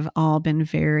have all been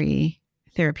very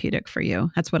therapeutic for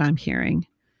you. That's what I'm hearing.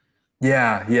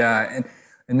 Yeah. Yeah.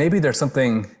 And maybe there's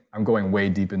something, I'm going way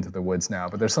deep into the woods now,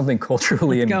 but there's something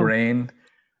culturally ingrained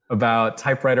about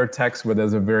typewriter text where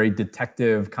there's a very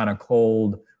detective, kind of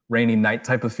cold, rainy night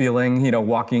type of feeling,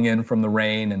 walking in from the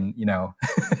rain and,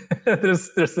 there's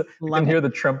you can hear the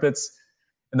trumpets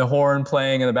and the horn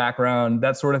playing in the background,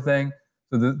 that sort of thing.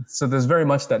 So there's very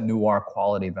much that noir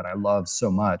quality that I love so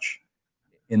much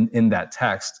in that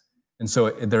text. And so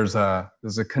there's a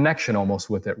connection almost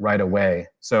with it right away.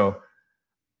 So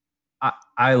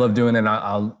I love doing it.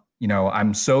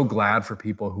 I'm so glad for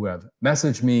people who have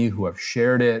messaged me, who have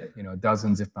shared it,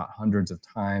 dozens, if not hundreds of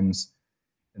times.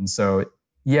 And so,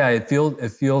 yeah, it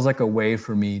feels like a way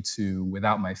for me to,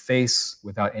 without my face,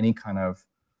 without any kind of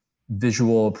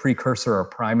visual precursor or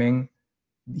priming,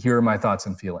 here are my thoughts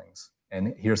and feelings.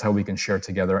 And here's how we can share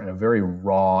together in a very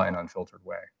raw and unfiltered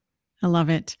way. I love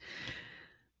it.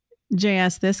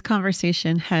 JS, this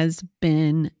conversation has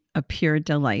been a pure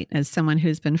delight. As someone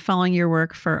who's been following your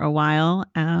work for a while,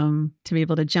 to be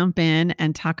able to jump in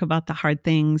and talk about the hard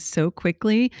things so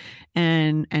quickly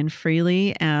and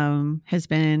freely has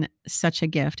been such a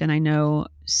gift. And I know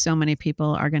so many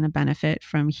people are going to benefit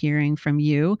from hearing from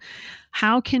you.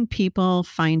 How can people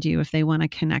find you if they want to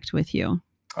connect with you?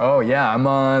 Oh,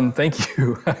 yeah. Thank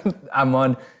you. I'm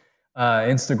on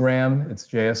Instagram. It's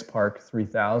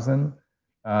JSPark3000.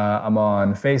 I'm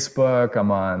on Facebook.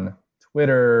 I'm on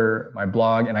Twitter, my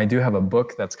blog, and I do have a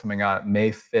book that's coming out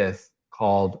May 5th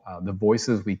called The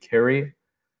Voices We Carry,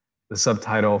 the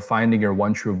subtitle, Finding Your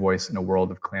One True Voice in a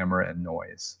World of Clamor and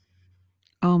Noise.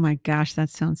 Oh my gosh, that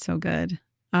sounds so good.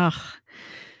 Oh,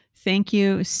 thank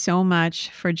you so much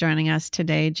for joining us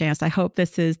today, JS. I hope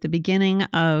this is the beginning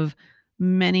of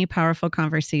many powerful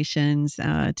conversations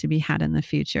to be had in the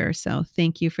future. So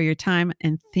thank you for your time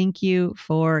and thank you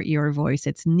for your voice.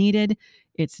 It's needed,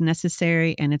 it's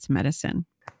necessary, and it's medicine.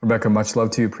 Rebecca, much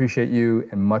love to you. Appreciate you,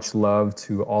 and much love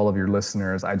to all of your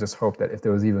listeners. I just hope that if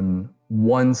there was even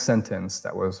one sentence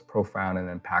that was profound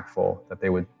and impactful, that they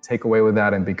would take away with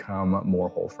that and become more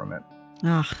whole from it.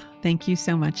 Thank you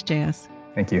so much, JS.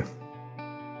 Thank you.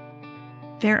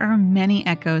 There are many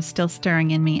echoes still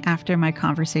stirring in me after my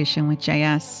conversation with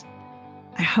JS.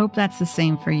 I hope that's the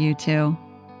same for you too.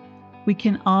 We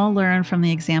can all learn from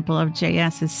the example of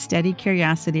JS's steady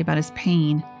curiosity about his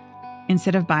pain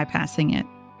instead of bypassing it.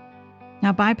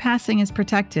 Now, bypassing is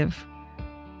protective,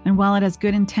 and while it has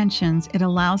good intentions, it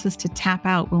allows us to tap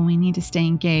out when we need to stay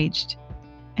engaged.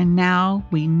 And now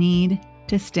we need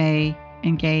to stay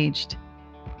engaged.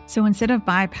 So instead of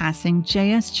bypassing,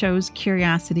 JS chose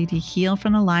curiosity to heal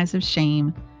from the lies of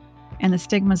shame and the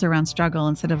stigmas around struggle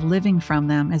instead of living from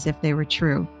them as if they were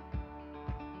true.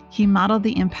 He modeled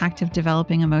the impact of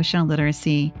developing emotional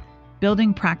literacy,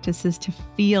 building practices to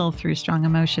feel through strong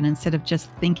emotion instead of just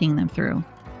thinking them through.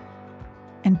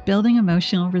 And building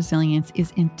emotional resilience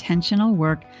is intentional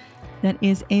work that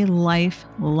is a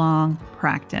lifelong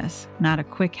practice, not a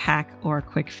quick hack or a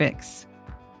quick fix.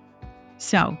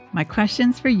 So, my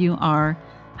questions for you are,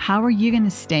 how are you going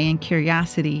to stay in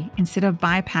curiosity instead of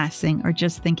bypassing or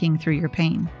just thinking through your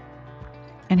pain?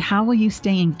 And how will you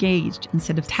stay engaged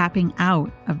instead of tapping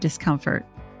out of discomfort?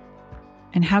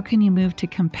 And how can you move to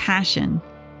compassion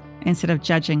instead of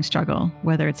judging struggle,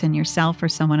 whether it's in yourself or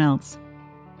someone else?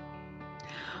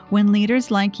 When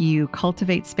leaders like you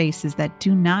cultivate spaces that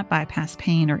do not bypass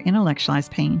pain or intellectualize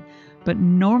pain, but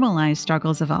normalize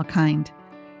struggles of all kind,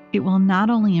 it will not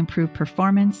only improve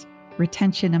performance,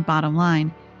 retention, and bottom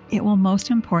line, it will most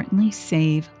importantly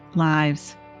save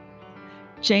lives.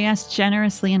 JS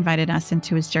generously invited us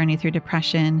into his journey through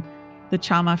depression, the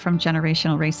trauma from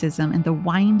generational racism, and the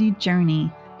windy journey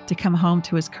to come home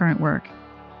to his current work,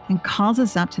 and calls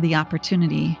us up to the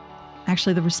opportunity,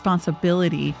 actually the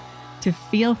responsibility, to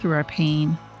feel through our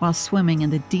pain while swimming in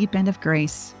the deep end of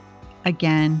grace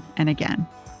again and again.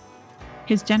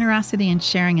 His generosity and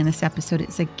sharing in this episode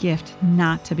is a gift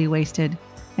not to be wasted,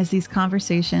 as these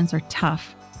conversations are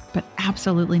tough, but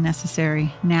absolutely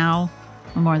necessary now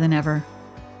more than ever.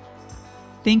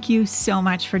 Thank you so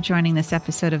much for joining this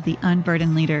episode of The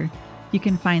Unburdened Leader. You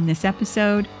can find this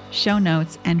episode, show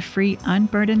notes, and free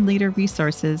Unburdened Leader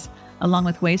resources, along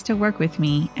with ways to work with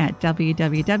me at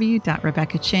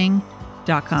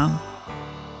www.rebeccaching.com.